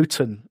like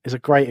Luton is a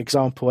great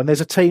example, and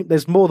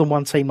there's more than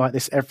one team like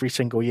this every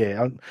single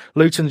year.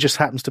 Luton just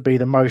happens to be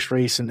the most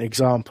recent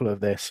example of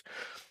this,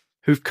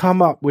 who've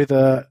come up with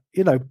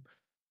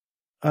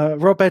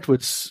Rob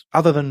Edwards,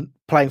 other than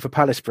playing for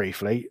Palace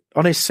briefly,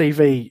 on his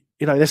CV,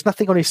 there's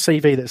nothing on his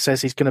CV that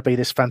says he's going to be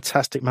this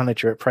fantastic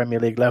manager at Premier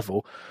League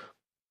level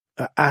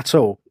at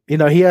all.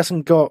 He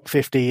hasn't got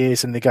 50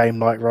 years in the game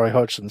like Roy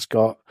Hodgson's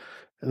got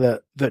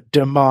that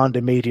demand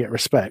immediate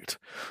respect.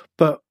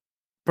 But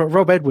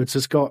Rob Edwards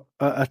has got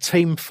a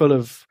team full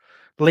of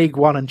League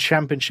One and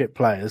Championship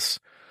players,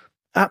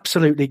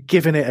 absolutely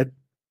giving it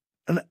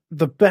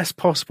the best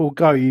possible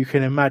go you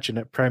can imagine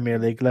at Premier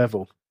League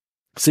level.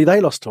 See, they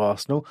lost to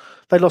Arsenal.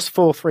 They lost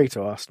 4-3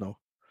 to Arsenal.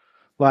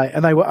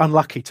 And they were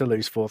unlucky to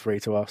lose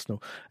 4-3 to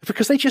Arsenal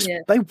because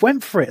they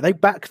went for it. They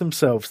backed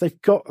themselves.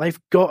 They've got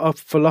a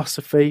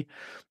philosophy,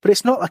 but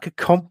it's not like a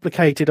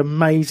complicated,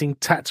 amazing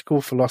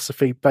tactical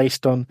philosophy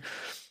based on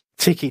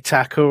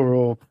tiki-taka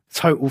or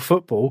total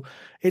football.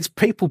 It's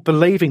people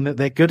believing that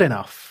they're good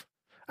enough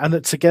and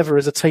that together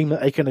as a team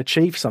that they can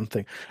achieve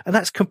something. And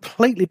that's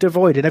completely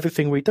devoid in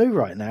everything we do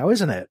right now,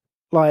 isn't it?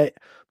 Like,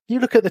 you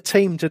look at the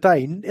team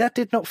today, that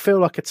did not feel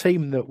like a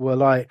team that were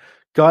like,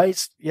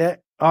 guys, yeah,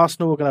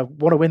 Arsenal are going to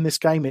want to win this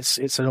game. It's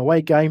an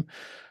away game.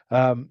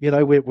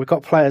 We've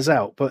got players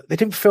out, but they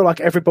didn't feel like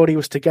everybody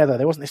was together.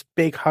 There wasn't this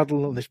big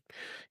huddle and this,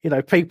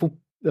 people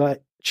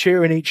like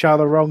cheering each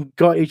other on,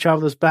 got each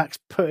other's backs,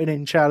 putting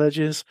in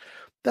challenges.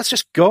 That's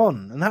just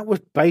gone. And that was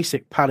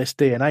basic Palace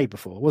DNA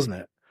before, wasn't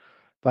it?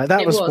 Like,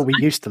 that was what we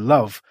used to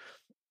love.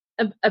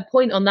 A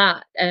point on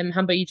that,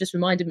 Hambo, you just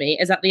reminded me,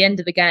 is at the end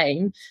of the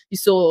game, you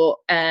saw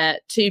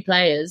two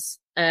players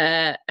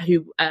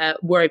who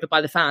were over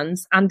by the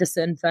fans.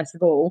 Anderson, first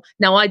of all.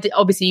 Now,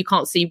 obviously you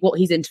can't see what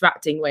he's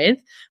interacting with,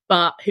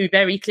 but who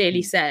very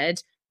clearly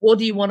said, "What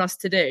do you want us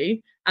to do?"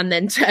 And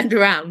then turned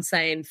around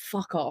saying,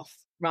 "Fuck off,"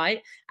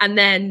 right? And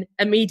then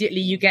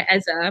immediately you get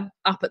Eza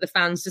up at the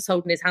fans, just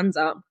holding his hands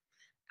up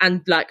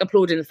and like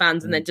applauding the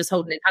fans, and then just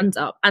holding his hands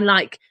up. And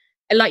like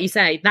you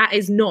say, that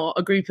is not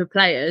a group of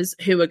players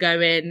who are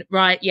going,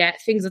 right, yeah,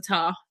 things are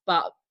tough,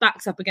 but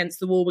backs up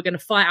against the wall, we're going to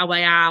fight our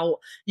way out,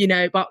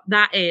 but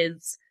that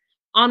is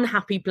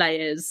unhappy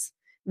players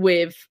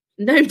with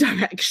no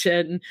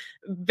direction,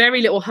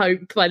 very little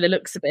hope by the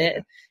looks of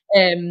it.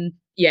 And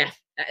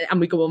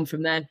we go on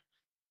from there.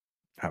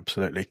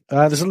 Absolutely.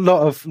 There's a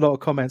lot of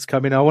comments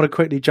coming. I want to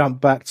quickly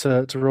jump back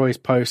to Roy's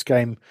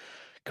post-game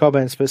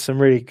comments, but some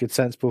really good,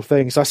 sensible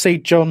things. I see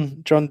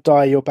John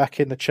Dye, you're back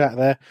in the chat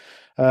there.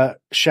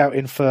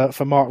 Shouting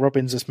for Mark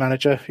Robins as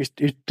manager. He's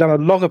done a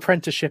long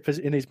apprenticeship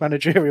in his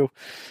managerial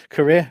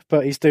career,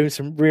 but he's doing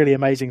some really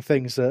amazing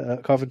things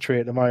at Coventry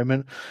at the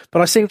moment.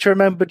 But I seem to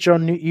remember,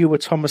 John, you were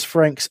Thomas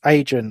Frank's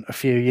agent a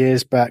few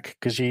years back,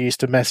 because you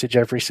used to message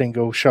every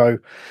single show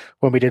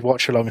when we did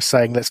watch along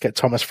saying, let's get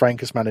Thomas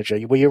Frank as manager.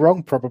 Were you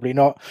wrong? Probably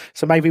not.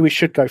 So maybe we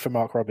should go for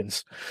Mark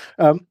Robins.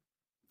 But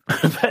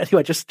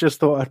anyway, just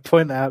thought I'd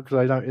point that out because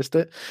I noticed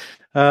it.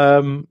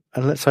 And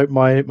let's hope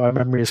my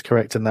memory is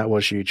correct and that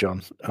was you,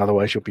 John.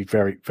 Otherwise, you'll be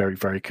very, very,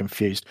 very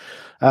confused.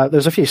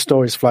 There's a few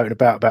stories floating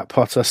about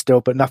Potter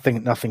still, but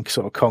nothing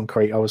sort of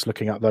concrete. I was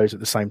looking up those at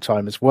the same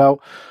time as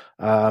well.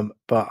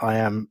 But I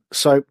am.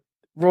 So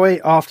Roy,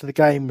 after the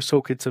game, was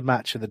talking to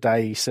Match of the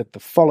Day. He said the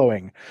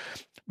following: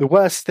 "The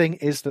worst thing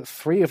is that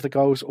 3 of the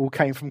goals all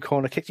came from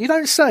corner kicks." You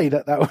don't say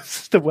that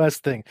was the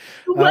worst thing.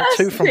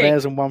 2 from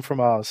theirs and 1 from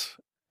ours.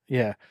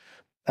 Yeah.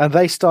 And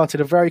they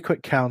started a very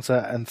quick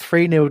counter, and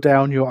 3-0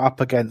 down, you're up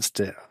against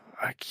it.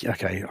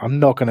 Okay, I'm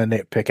not going to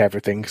nitpick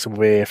everything because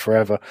we're here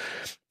forever.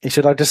 He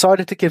said, "I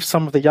decided to give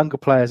some of the younger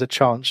players a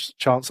chance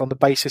on the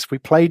basis we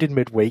played in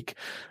midweek,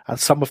 and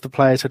some of the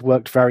players had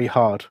worked very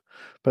hard.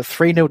 But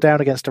 3-0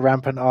 down against a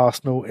rampant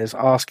Arsenal is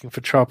asking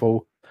for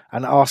trouble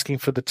and asking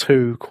for the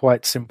 2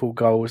 quite simple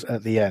goals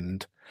at the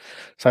end."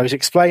 So he's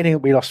explaining that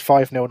we lost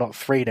 5-0, not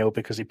 3-0,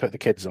 because he put the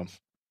kids on.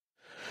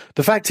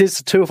 "The fact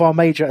is, 2 of our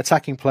major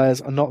attacking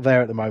players are not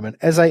there at the moment.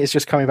 Eze is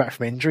just coming back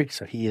from injury,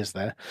 so he is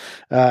there.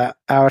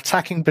 Our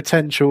attacking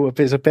potential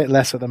is a bit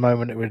less at the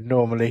moment than it would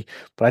normally,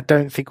 but I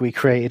don't think we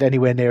created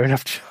anywhere near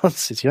enough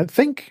chances." You don't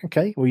think?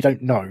 Okay, well, you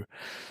don't know.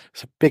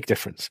 It's a big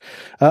difference.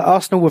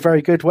 "Arsenal were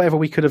very good. Whatever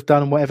we could have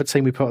done and whatever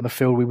team we put on the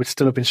field, we would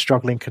still have been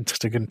struggling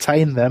to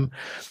contain them,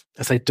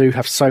 as they do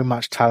have so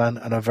much talent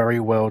and are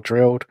very well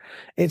drilled.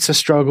 It's a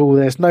struggle.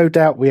 There's no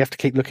doubt we have to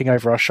keep looking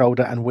over our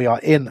shoulder, and we are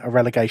in a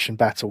relegation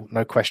battle.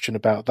 No question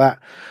about that.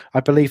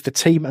 I believe the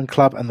team and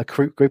club and the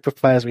group of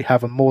players we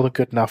have are more than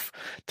good enough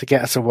to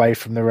get us away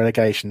from the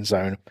relegation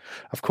zone.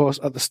 Of course,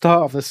 at the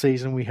start of the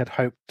season, we had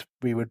hoped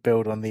we would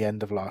build on the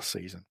end of last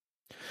season."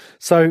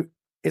 So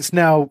it's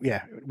now,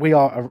 we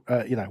are,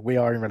 we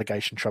are in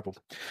relegation trouble.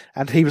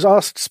 And he was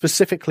asked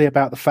specifically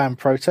about the fan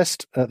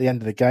protest at the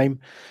end of the game.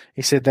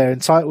 He said they're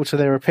entitled to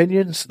their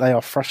opinions. They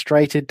are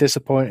frustrated,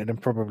 disappointed,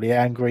 and probably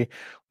angry.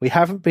 We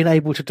haven't been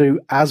able to do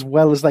as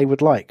well as they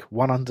would like.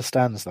 One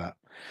understands that.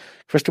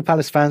 Crystal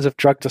Palace fans have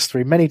drugged us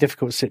through many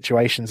difficult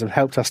situations and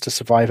helped us to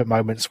survive at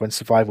moments when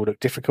survival looked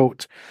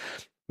difficult.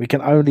 We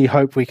can only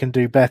hope we can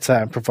do better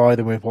and provide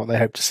them with what they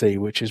hope to see,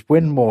 which is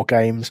win more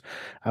games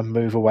and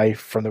move away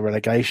from the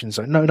relegation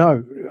zone.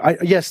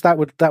 Yes, that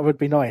would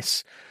be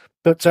nice,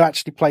 but to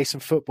actually play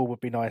some football would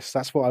be nice.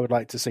 That's what I would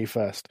like to see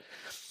first.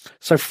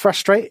 So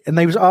and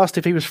they was asked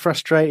if he was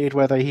frustrated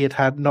whether he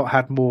had not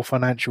had more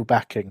financial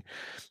backing.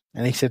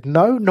 And he said,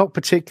 no, not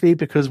particularly,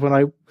 because when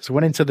I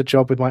went into the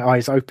job with my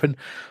eyes open,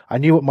 I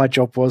knew what my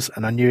job was,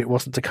 and I knew it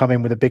wasn't to come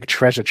in with a big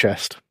treasure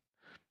chest.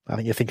 I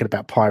think you're thinking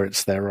about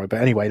pirates there, Roy.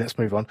 But anyway, let's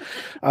move on.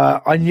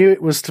 I knew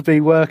it was to be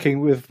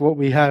working with what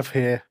we have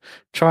here,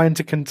 trying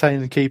to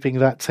contain and keeping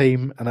that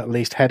team and at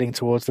least heading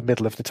towards the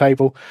middle of the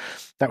table.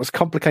 That was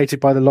complicated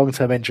by the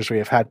long-term injuries we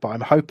have had, but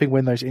I'm hoping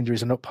when those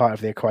injuries are not part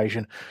of the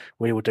equation,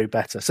 we will do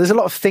better. So there's a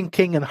lot of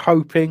thinking and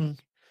hoping.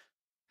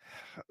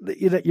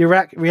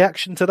 Your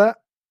reaction to that?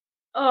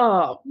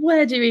 Oh,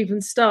 where do you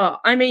even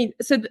start? I mean,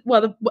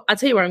 I'll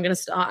tell you where I'm going to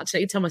start,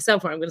 actually. Tell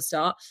myself where I'm going to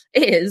start.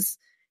 Is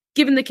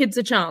giving the kids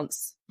a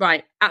chance,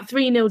 right, at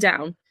 3-0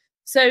 down.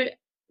 So,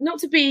 not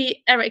to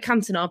be Eric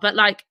Cantona, but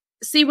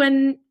see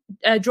when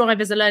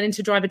drivers are learning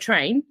to drive a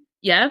train,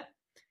 you're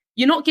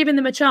not giving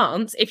them a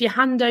chance if you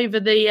hand over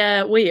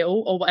the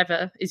wheel or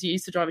whatever is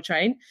used to drive a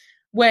train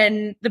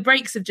when the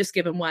brakes have just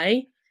given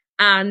way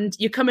and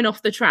you're coming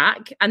off the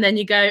track and then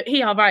you go,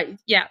 we're going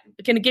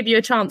to give you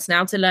a chance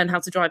now to learn how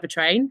to drive a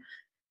train.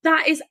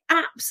 That is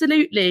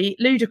absolutely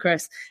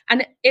ludicrous.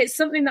 And it's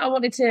something that I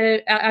wanted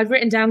to, I've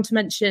written down to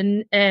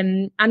mention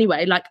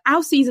anyway,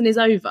 our season is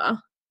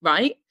over,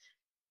 right?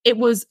 It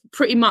was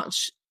pretty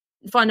much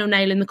final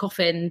nail in the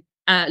coffin,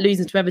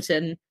 losing to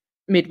Everton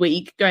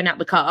midweek, going out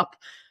the cup.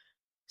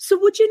 So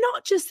would you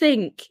not just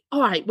think, all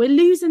right, we're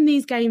losing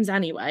these games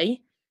anyway.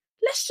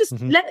 Let's just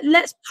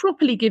let's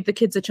properly give the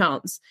kids a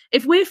chance.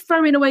 If we're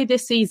throwing away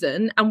this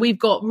season and we've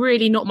got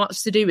really not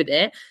much to do with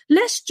it,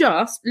 let's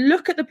just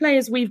look at the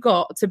players we've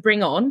got to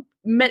bring on.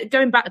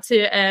 Going back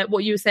to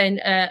what you were saying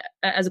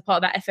as a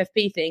part of that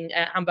FFP thing,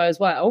 Amber, as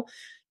well.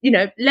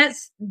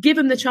 Let's give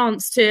them the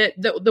chance to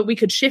that we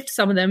could shift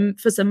some of them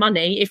for some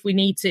money if we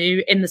need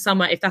to in the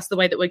summer, if that's the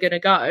way that we're going to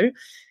go,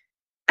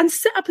 and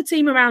set up a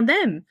team around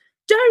them.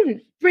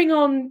 Don't bring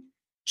on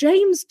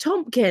James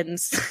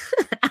Tompkins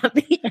at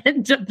the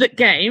end of the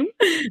game.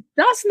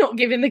 That's not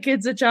giving the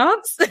kids a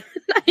chance.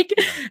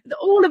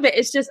 All of it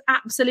is just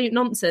absolute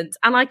nonsense.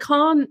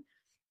 And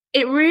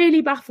it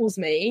really baffles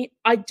me.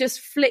 I just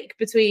flick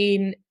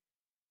between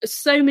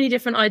so many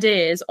different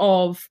ideas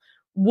of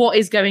what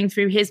is going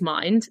through his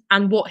mind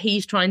and what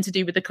he's trying to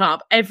do with the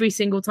club every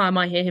single time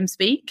I hear him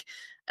speak.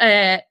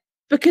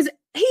 Because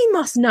he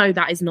must know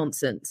that is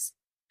nonsense.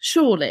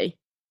 Surely.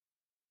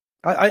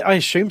 I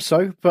assume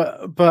so,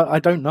 but I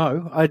don't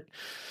know.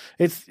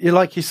 It's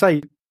like you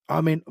say. I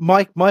mean,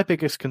 my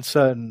biggest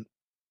concern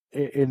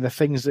in the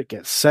things that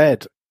get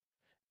said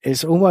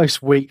is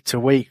almost week to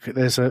week.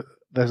 There's a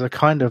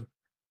kind of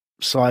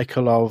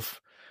cycle of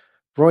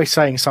Roy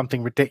saying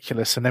something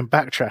ridiculous and then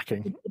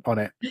backtracking on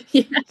it.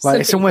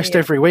 It's almost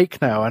every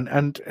week now,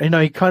 and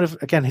he kind of,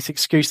 again, his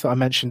excuse that I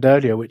mentioned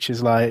earlier, which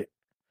is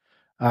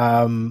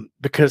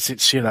because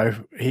it's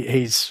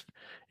he's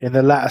in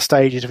the latter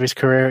stages of his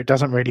career, it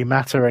doesn't really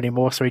matter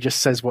anymore, so he just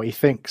says what he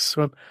thinks.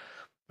 Well,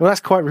 that's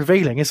quite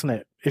revealing, isn't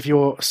it? If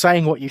you're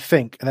saying what you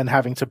think and then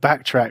having to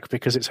backtrack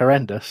because it's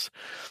horrendous,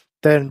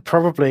 then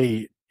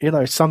probably,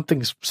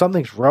 something's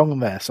wrong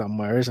there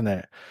somewhere, isn't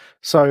it?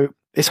 So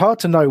it's hard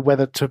to know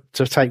whether to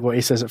take what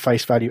he says at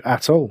face value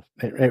at all.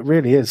 It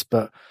really is.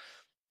 But,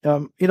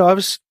 I've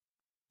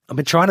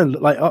been trying to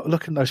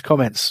look at those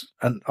comments,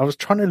 and I was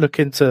trying to look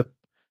into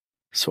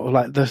sort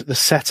of the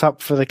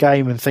setup for the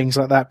game and things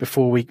like that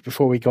before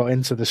we got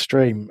into the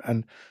stream,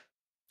 and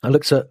I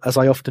looked at, as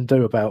I often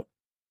do, about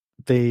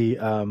the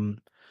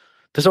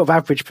sort of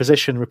average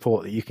position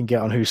report that you can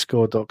get on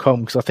whoscored.com,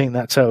 because I think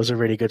that tells a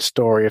really good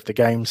story of the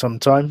game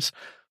sometimes.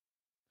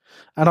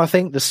 And I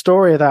think the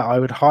story of that, I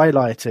would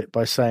highlight it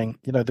by saying,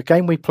 the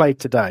game we played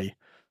today,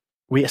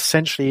 we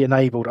essentially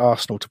enabled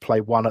Arsenal to play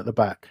one at the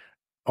back.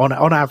 On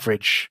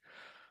average,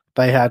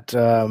 they had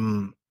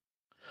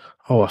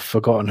I've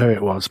forgotten who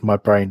it was. My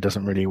brain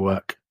doesn't really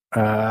work.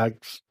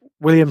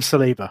 William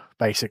Saliba,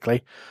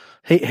 basically.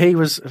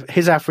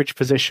 His average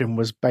position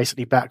was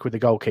basically back with the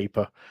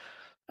goalkeeper,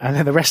 and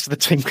then the rest of the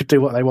team could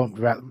do what they want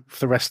for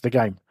the rest of the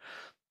game.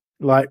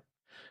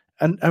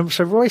 And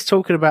so Roy's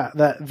talking about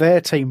that their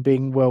team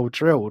being well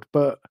drilled,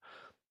 but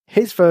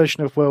his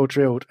version of well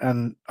drilled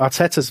and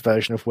Arteta's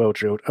version of well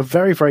drilled are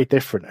very, very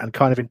different and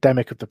kind of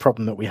endemic of the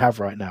problem that we have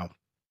right now.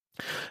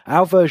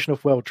 Our version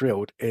of well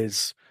drilled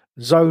is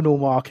zonal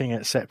marking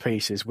at set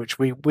pieces, which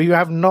we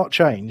have not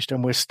changed,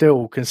 and we're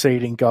still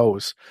conceding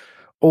goals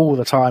all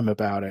the time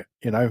about it.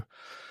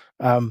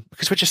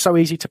 because we're just so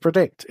easy to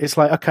predict. It's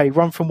like, okay,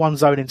 run from one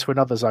zone into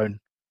another zone,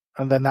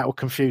 and then that will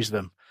confuse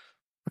them.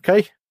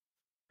 Okay?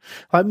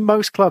 Like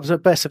most clubs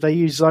at best, if they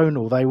use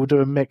zonal, they will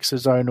do a mix of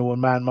zonal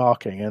and man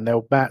marking, and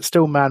they'll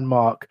still man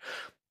mark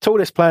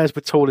tallest players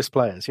with tallest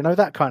players,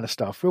 that kind of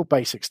stuff, real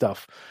basic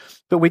stuff.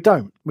 But we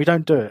don't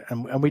do it,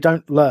 and we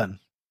don't learn.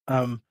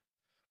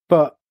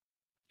 But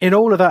in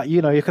all of that,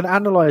 you can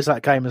analyze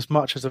that game as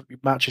much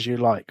as you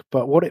like.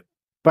 But what it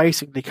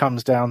basically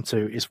comes down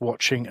to is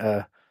watching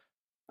a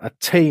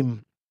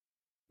team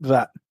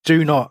that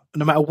do not,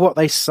 no matter what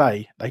they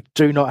say, they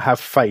do not have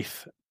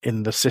faith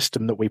in the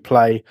system that we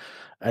play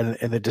and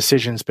in the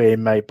decisions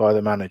being made by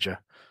the manager.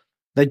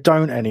 They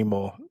don't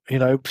anymore.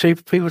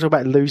 People talk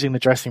about losing the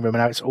dressing room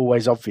and how it's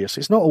always obvious.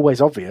 It's not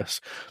always obvious,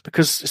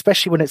 because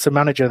especially when it's a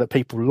manager that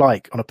people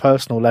like on a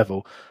personal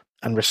level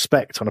and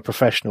respect on a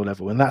professional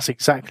level, and that's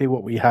exactly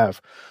what we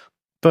have.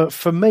 But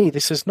for me,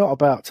 this is not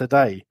about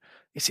today.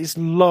 This is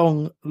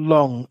long,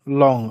 long,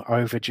 long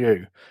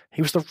overdue.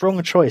 He was the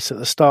wrong choice at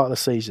the start of the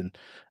season,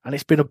 and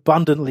it's been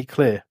abundantly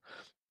clear.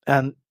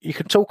 And you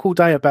can talk all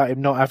day about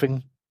him not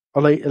having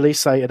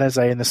Elise and Eze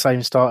in the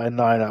same starting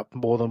lineup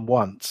more than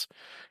once,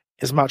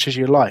 as much as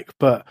you like,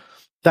 but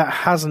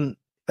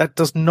that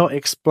does not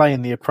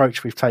explain the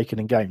approach we've taken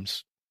in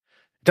games.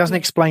 It doesn't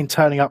explain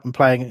turning up and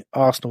playing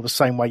Arsenal the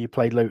same way you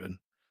played Luton.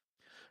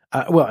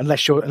 Well,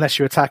 unless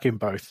you're attacking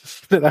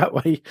both that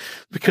way,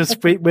 because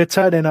we're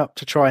turning up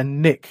to try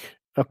and nick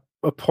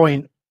a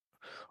point,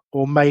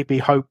 or maybe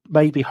hope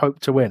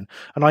to win.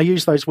 And I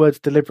use those words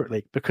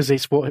deliberately because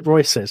it's what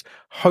Roy says.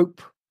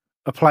 Hope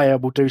a player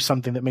will do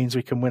something that means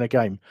we can win a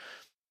game.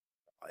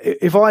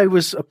 If I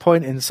was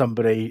appointing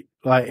somebody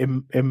like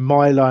in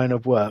my line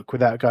of work,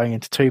 without going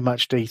into too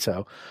much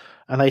detail,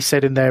 and they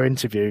said in their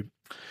interview,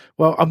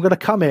 well, I'm going to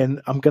come in,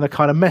 I'm going to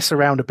kind of mess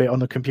around a bit on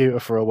the computer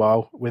for a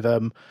while with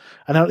them,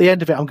 and at the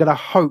end of it, I'm going to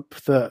hope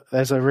that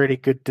there's a really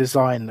good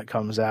design that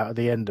comes out at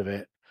the end of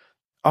it.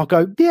 I'll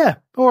go, yeah,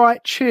 all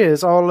right,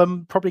 cheers.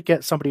 I'll probably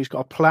get somebody who's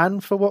got a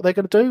plan for what they're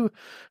going to do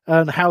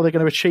and how they're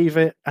going to achieve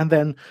it, and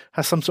then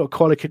has some sort of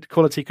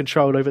quality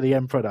control over the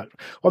end product.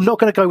 Well, I'm not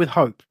going to go with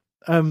hope,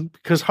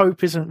 because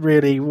hope isn't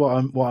really what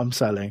I'm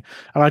selling,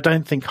 and I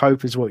don't think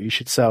hope is what you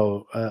should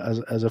sell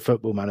as a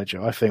football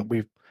manager. I think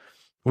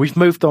we've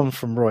moved on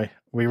from Roy.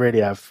 We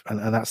really have,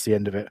 and that's the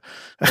end of it.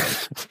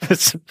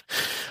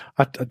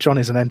 John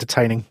is an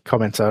entertaining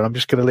commenter, and I'm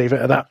just going to leave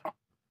it at that.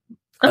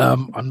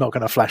 I'm not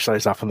going to flash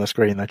those up on the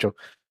screen, though, John.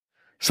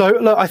 So,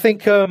 look, I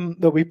think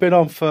that we've been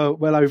on for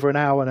well over an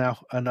hour now,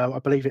 and I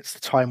believe it's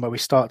the time where we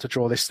start to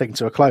draw this thing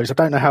to a close. I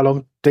don't know how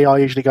long DR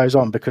usually goes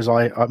on, because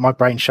my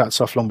brain shuts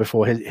off long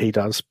before he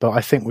does, but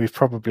I think we've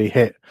probably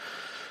hit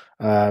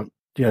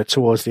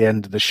towards the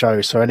end of the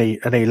show. So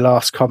any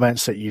last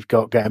comments that you've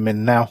got, get them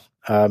in now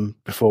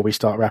before we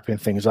start wrapping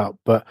things up.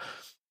 But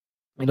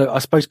I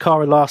suppose,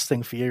 Cara, last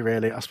thing for you,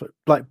 really, I suppose,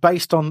 like,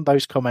 based on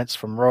those comments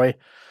from Roy,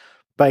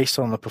 based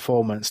on the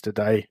performance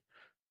today,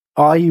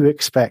 are you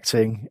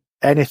expecting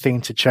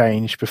anything to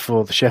change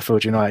before the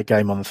Sheffield United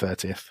game on the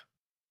 30th?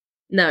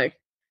 No,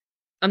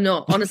 I'm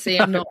not. Honestly,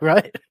 I'm not.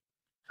 Right?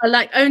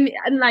 And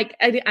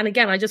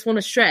again, I just want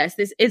to stress,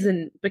 this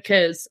isn't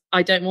because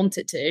I don't want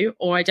it to,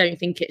 or I don't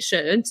think it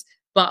should,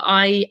 but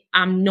I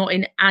am not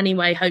in any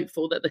way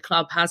hopeful that the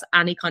club has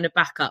any kind of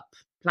backup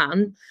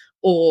plan,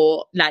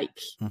 or I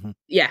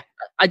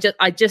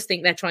just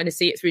think they're trying to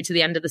see it through to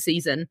the end of the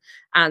season,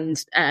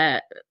 and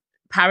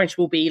Parish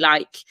will be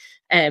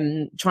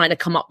trying to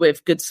come up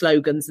with good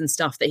slogans and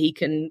stuff that he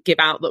can give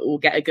out that will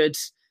get a good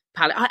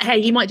palette.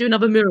 Hey, he might do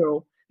another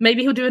mural.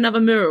 Maybe he'll do another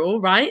mural,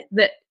 right?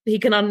 That he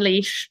can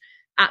unleash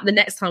at the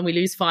next time we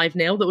lose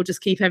 5-0. That will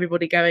just keep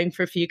everybody going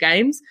for a few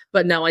games.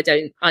 But no, I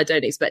don't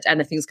expect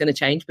anything's going to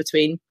change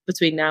between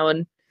now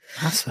and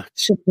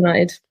Sheffield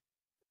United.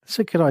 That's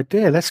a good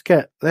idea.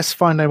 Let's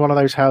find one of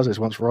those houses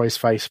once Roy's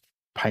face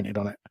painted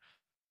on it.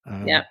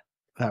 Yeah.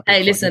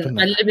 Hey, listen,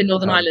 I live in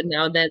Northern Ireland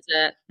now, and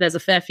there's a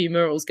fair few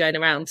murals going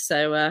around,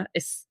 so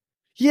it's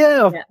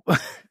yeah,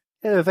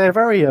 they're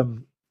very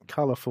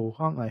colourful,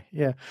 aren't they?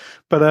 Yeah,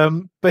 but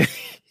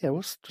yeah,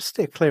 we'll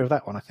steer clear of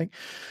that one, I think,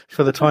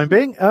 for the time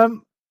being.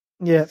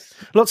 Yeah,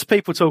 lots of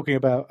people talking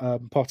about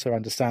Potter,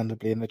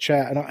 understandably, in the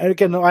chat, and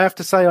again, I have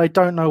to say, I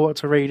don't know what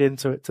to read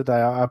into it today.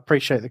 I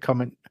appreciate the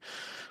comment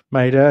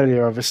made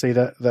earlier, obviously,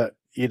 that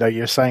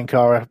you're saying,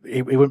 Cara,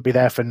 he wouldn't be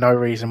there for no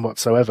reason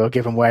whatsoever,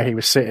 given where he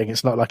was sitting.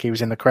 It's not like he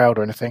was in the crowd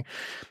or anything.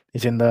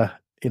 He's in the,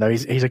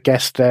 he's a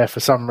guest there for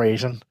some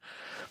reason.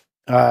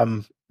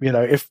 My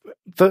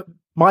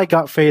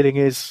gut feeling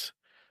is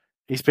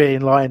he's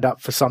being lined up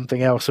for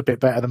something else a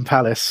bit better than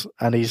Palace,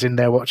 and he's in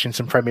there watching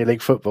some Premier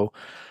League football,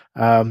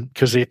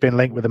 because he's been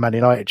linked with the Man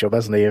United job,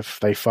 hasn't he,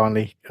 if they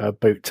finally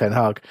boot Ten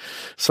Hag.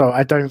 So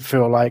I don't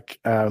feel like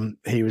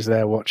he was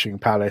there watching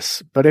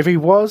Palace. But if he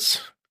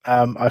was,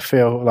 I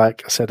feel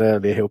like I said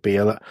earlier, he'll be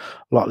a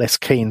lot less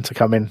keen to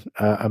come in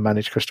and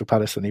manage Crystal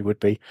Palace than he would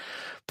be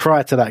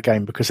prior to that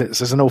game, because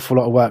there's an awful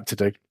lot of work to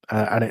do,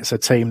 and it's a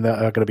team that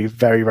are going to be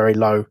very, very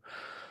low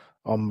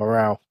on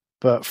morale.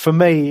 But for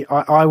me,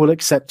 I will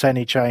accept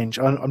any change.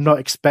 I'm not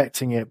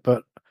expecting it,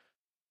 but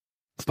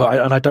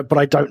I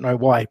don't know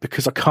why,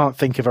 because I can't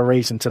think of a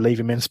reason to leave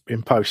him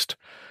in post.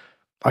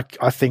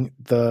 I think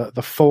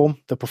the form,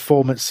 the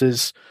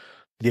performances,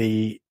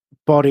 the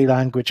body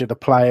language of the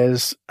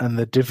players, and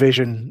the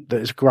division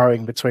that is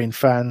growing between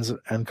fans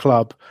and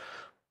club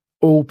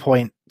all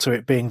point to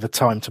it being the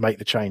time to make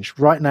the change.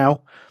 Right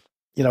now,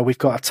 we've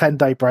got a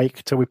 10-day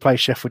break till we play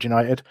Sheffield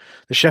United.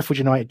 The Sheffield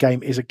United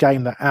game is a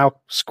game that our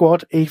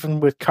squad,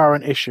 even with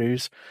current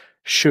issues,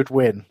 should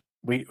win.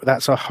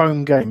 That's a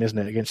home game, isn't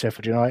it, against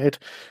Sheffield United?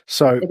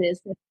 So It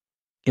is.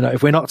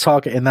 if we're not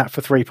targeting that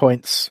for 3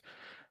 points,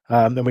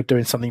 then we're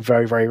doing something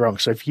very, very wrong.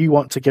 So if you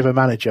want to give a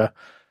manager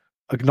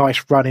a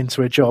nice run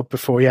into a job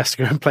before he has to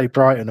go and play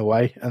Brighton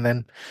away and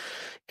then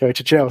go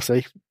to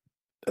Chelsea,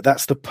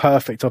 that's the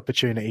perfect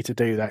opportunity to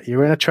do that.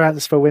 You're in a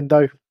transfer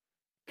window,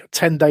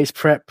 10 days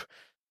prep.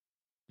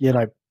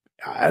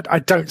 I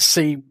don't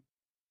see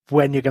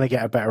when you're going to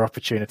get a better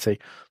opportunity,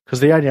 because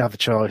the only other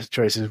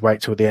choice is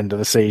wait till the end of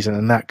the season,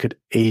 and that could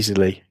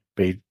easily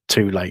be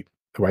too late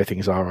the way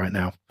things are right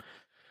now.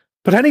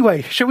 But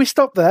anyway, shall we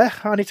stop there?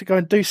 I need to go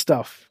and do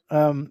stuff.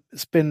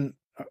 It's been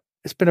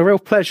a real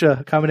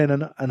pleasure coming in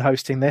and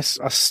hosting this.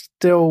 I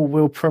still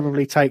will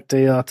probably take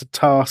DR to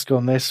task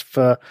on this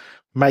for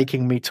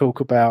making me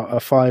talk about a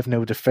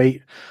 5-0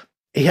 defeat.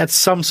 He had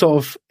some sort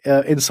of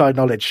inside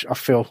knowledge, I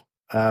feel.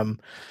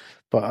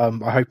 But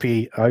I hope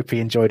he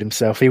enjoyed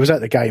himself. He was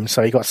at the game,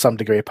 so he got some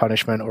degree of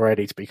punishment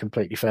already, to be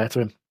completely fair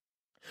to him.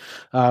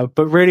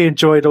 But really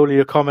enjoyed all of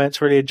your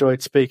comments. Really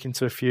enjoyed speaking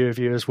to a few of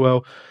you as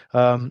well.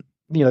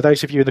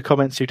 Those of you in the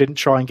comments who didn't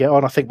try and get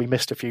on, I think we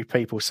missed a few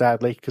people,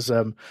 sadly, because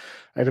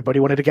everybody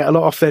wanted to get a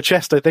lot off their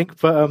chest, I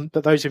think. But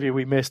those of you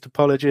we missed,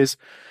 apologies.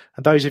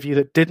 And those of you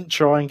that didn't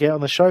try and get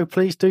on the show,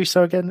 please do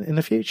so again in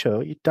the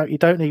future. You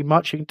don't need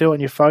much. You can do it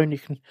on your phone.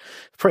 It's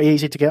pretty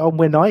easy to get on.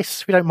 We're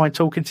nice. We don't mind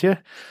talking to you.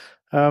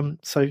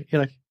 So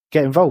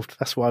get involved.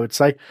 That's what I would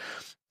say.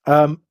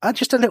 And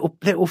just a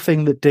little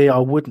thing that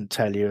DR wouldn't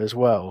tell you as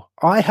well.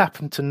 I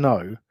happen to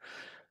know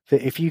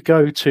that if you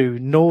go to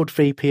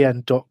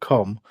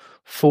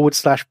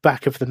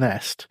nordvpn.com/back of the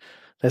nest,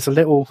 there's a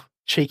little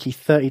cheeky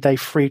 30-day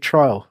free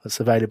trial that's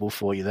available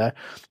for you there.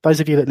 Those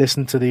of you that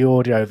listen to the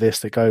audio of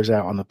this that goes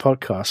out on the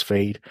podcast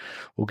feed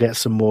will get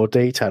some more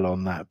detail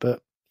on that.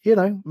 But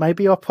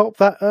maybe I'll pop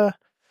that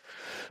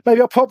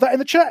in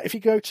the chat if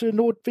you go to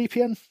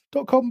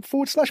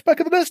nordvpn.com/back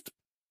of the nest.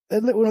 A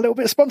little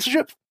bit of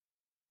sponsorship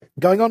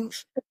going on.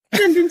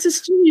 Turned into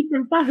Stewie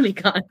from Family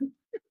Guy.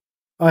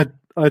 I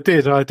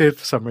did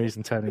for some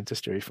reason turn into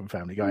Stewie from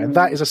Family Guy, and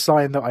that is a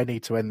sign that I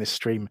need to end this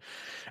stream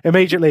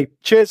immediately.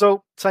 Cheers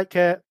all, take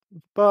care,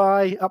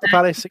 bye, up the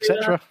palace,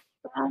 etc.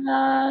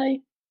 Bye.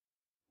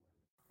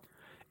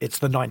 It's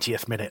the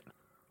 90th minute.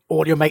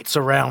 All your mates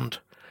around.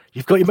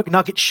 You've got your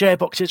McNugget share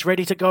boxes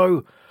ready to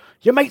go.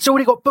 Your mate's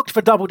already got booked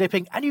for double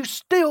dipping, and you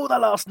steal the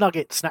last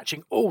nugget,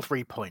 snatching all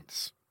 3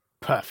 points.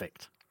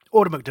 Perfect.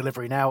 Order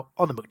McDelivery now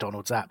on the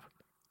McDonald's app.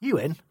 You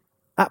in?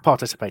 At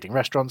participating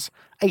restaurants,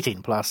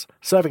 18 plus,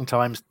 serving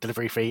times,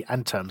 delivery fee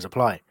and terms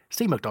apply.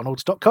 See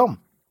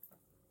mcdonalds.com.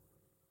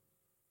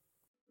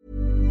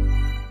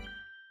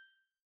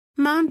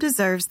 Mom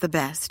deserves the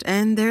best,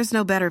 and there's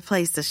no better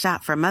place to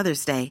shop for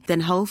Mother's Day than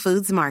Whole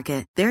Foods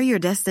Market. They're your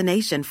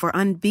destination for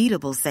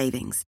unbeatable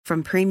savings,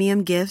 from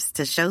premium gifts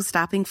to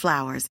show-stopping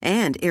flowers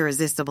and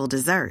irresistible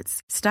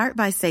desserts. Start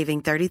by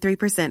saving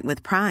 33%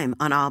 with Prime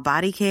on all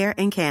body care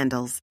and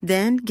candles.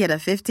 Then get a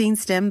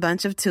 15-stem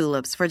bunch of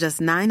tulips for just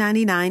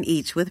 $9.99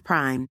 each with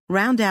Prime.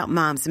 Round out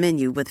Mom's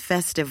menu with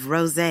festive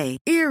rosé,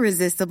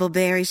 irresistible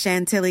berry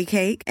chantilly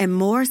cake, and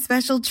more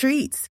special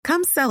treats.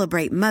 Come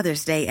celebrate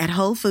Mother's Day at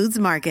Whole Foods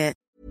Market.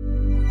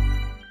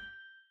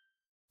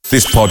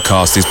 This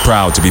podcast is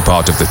proud to be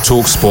part of the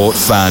TalkSport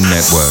Fan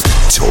Network.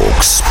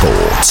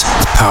 TalkSport.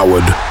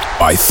 Powered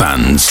by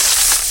fans.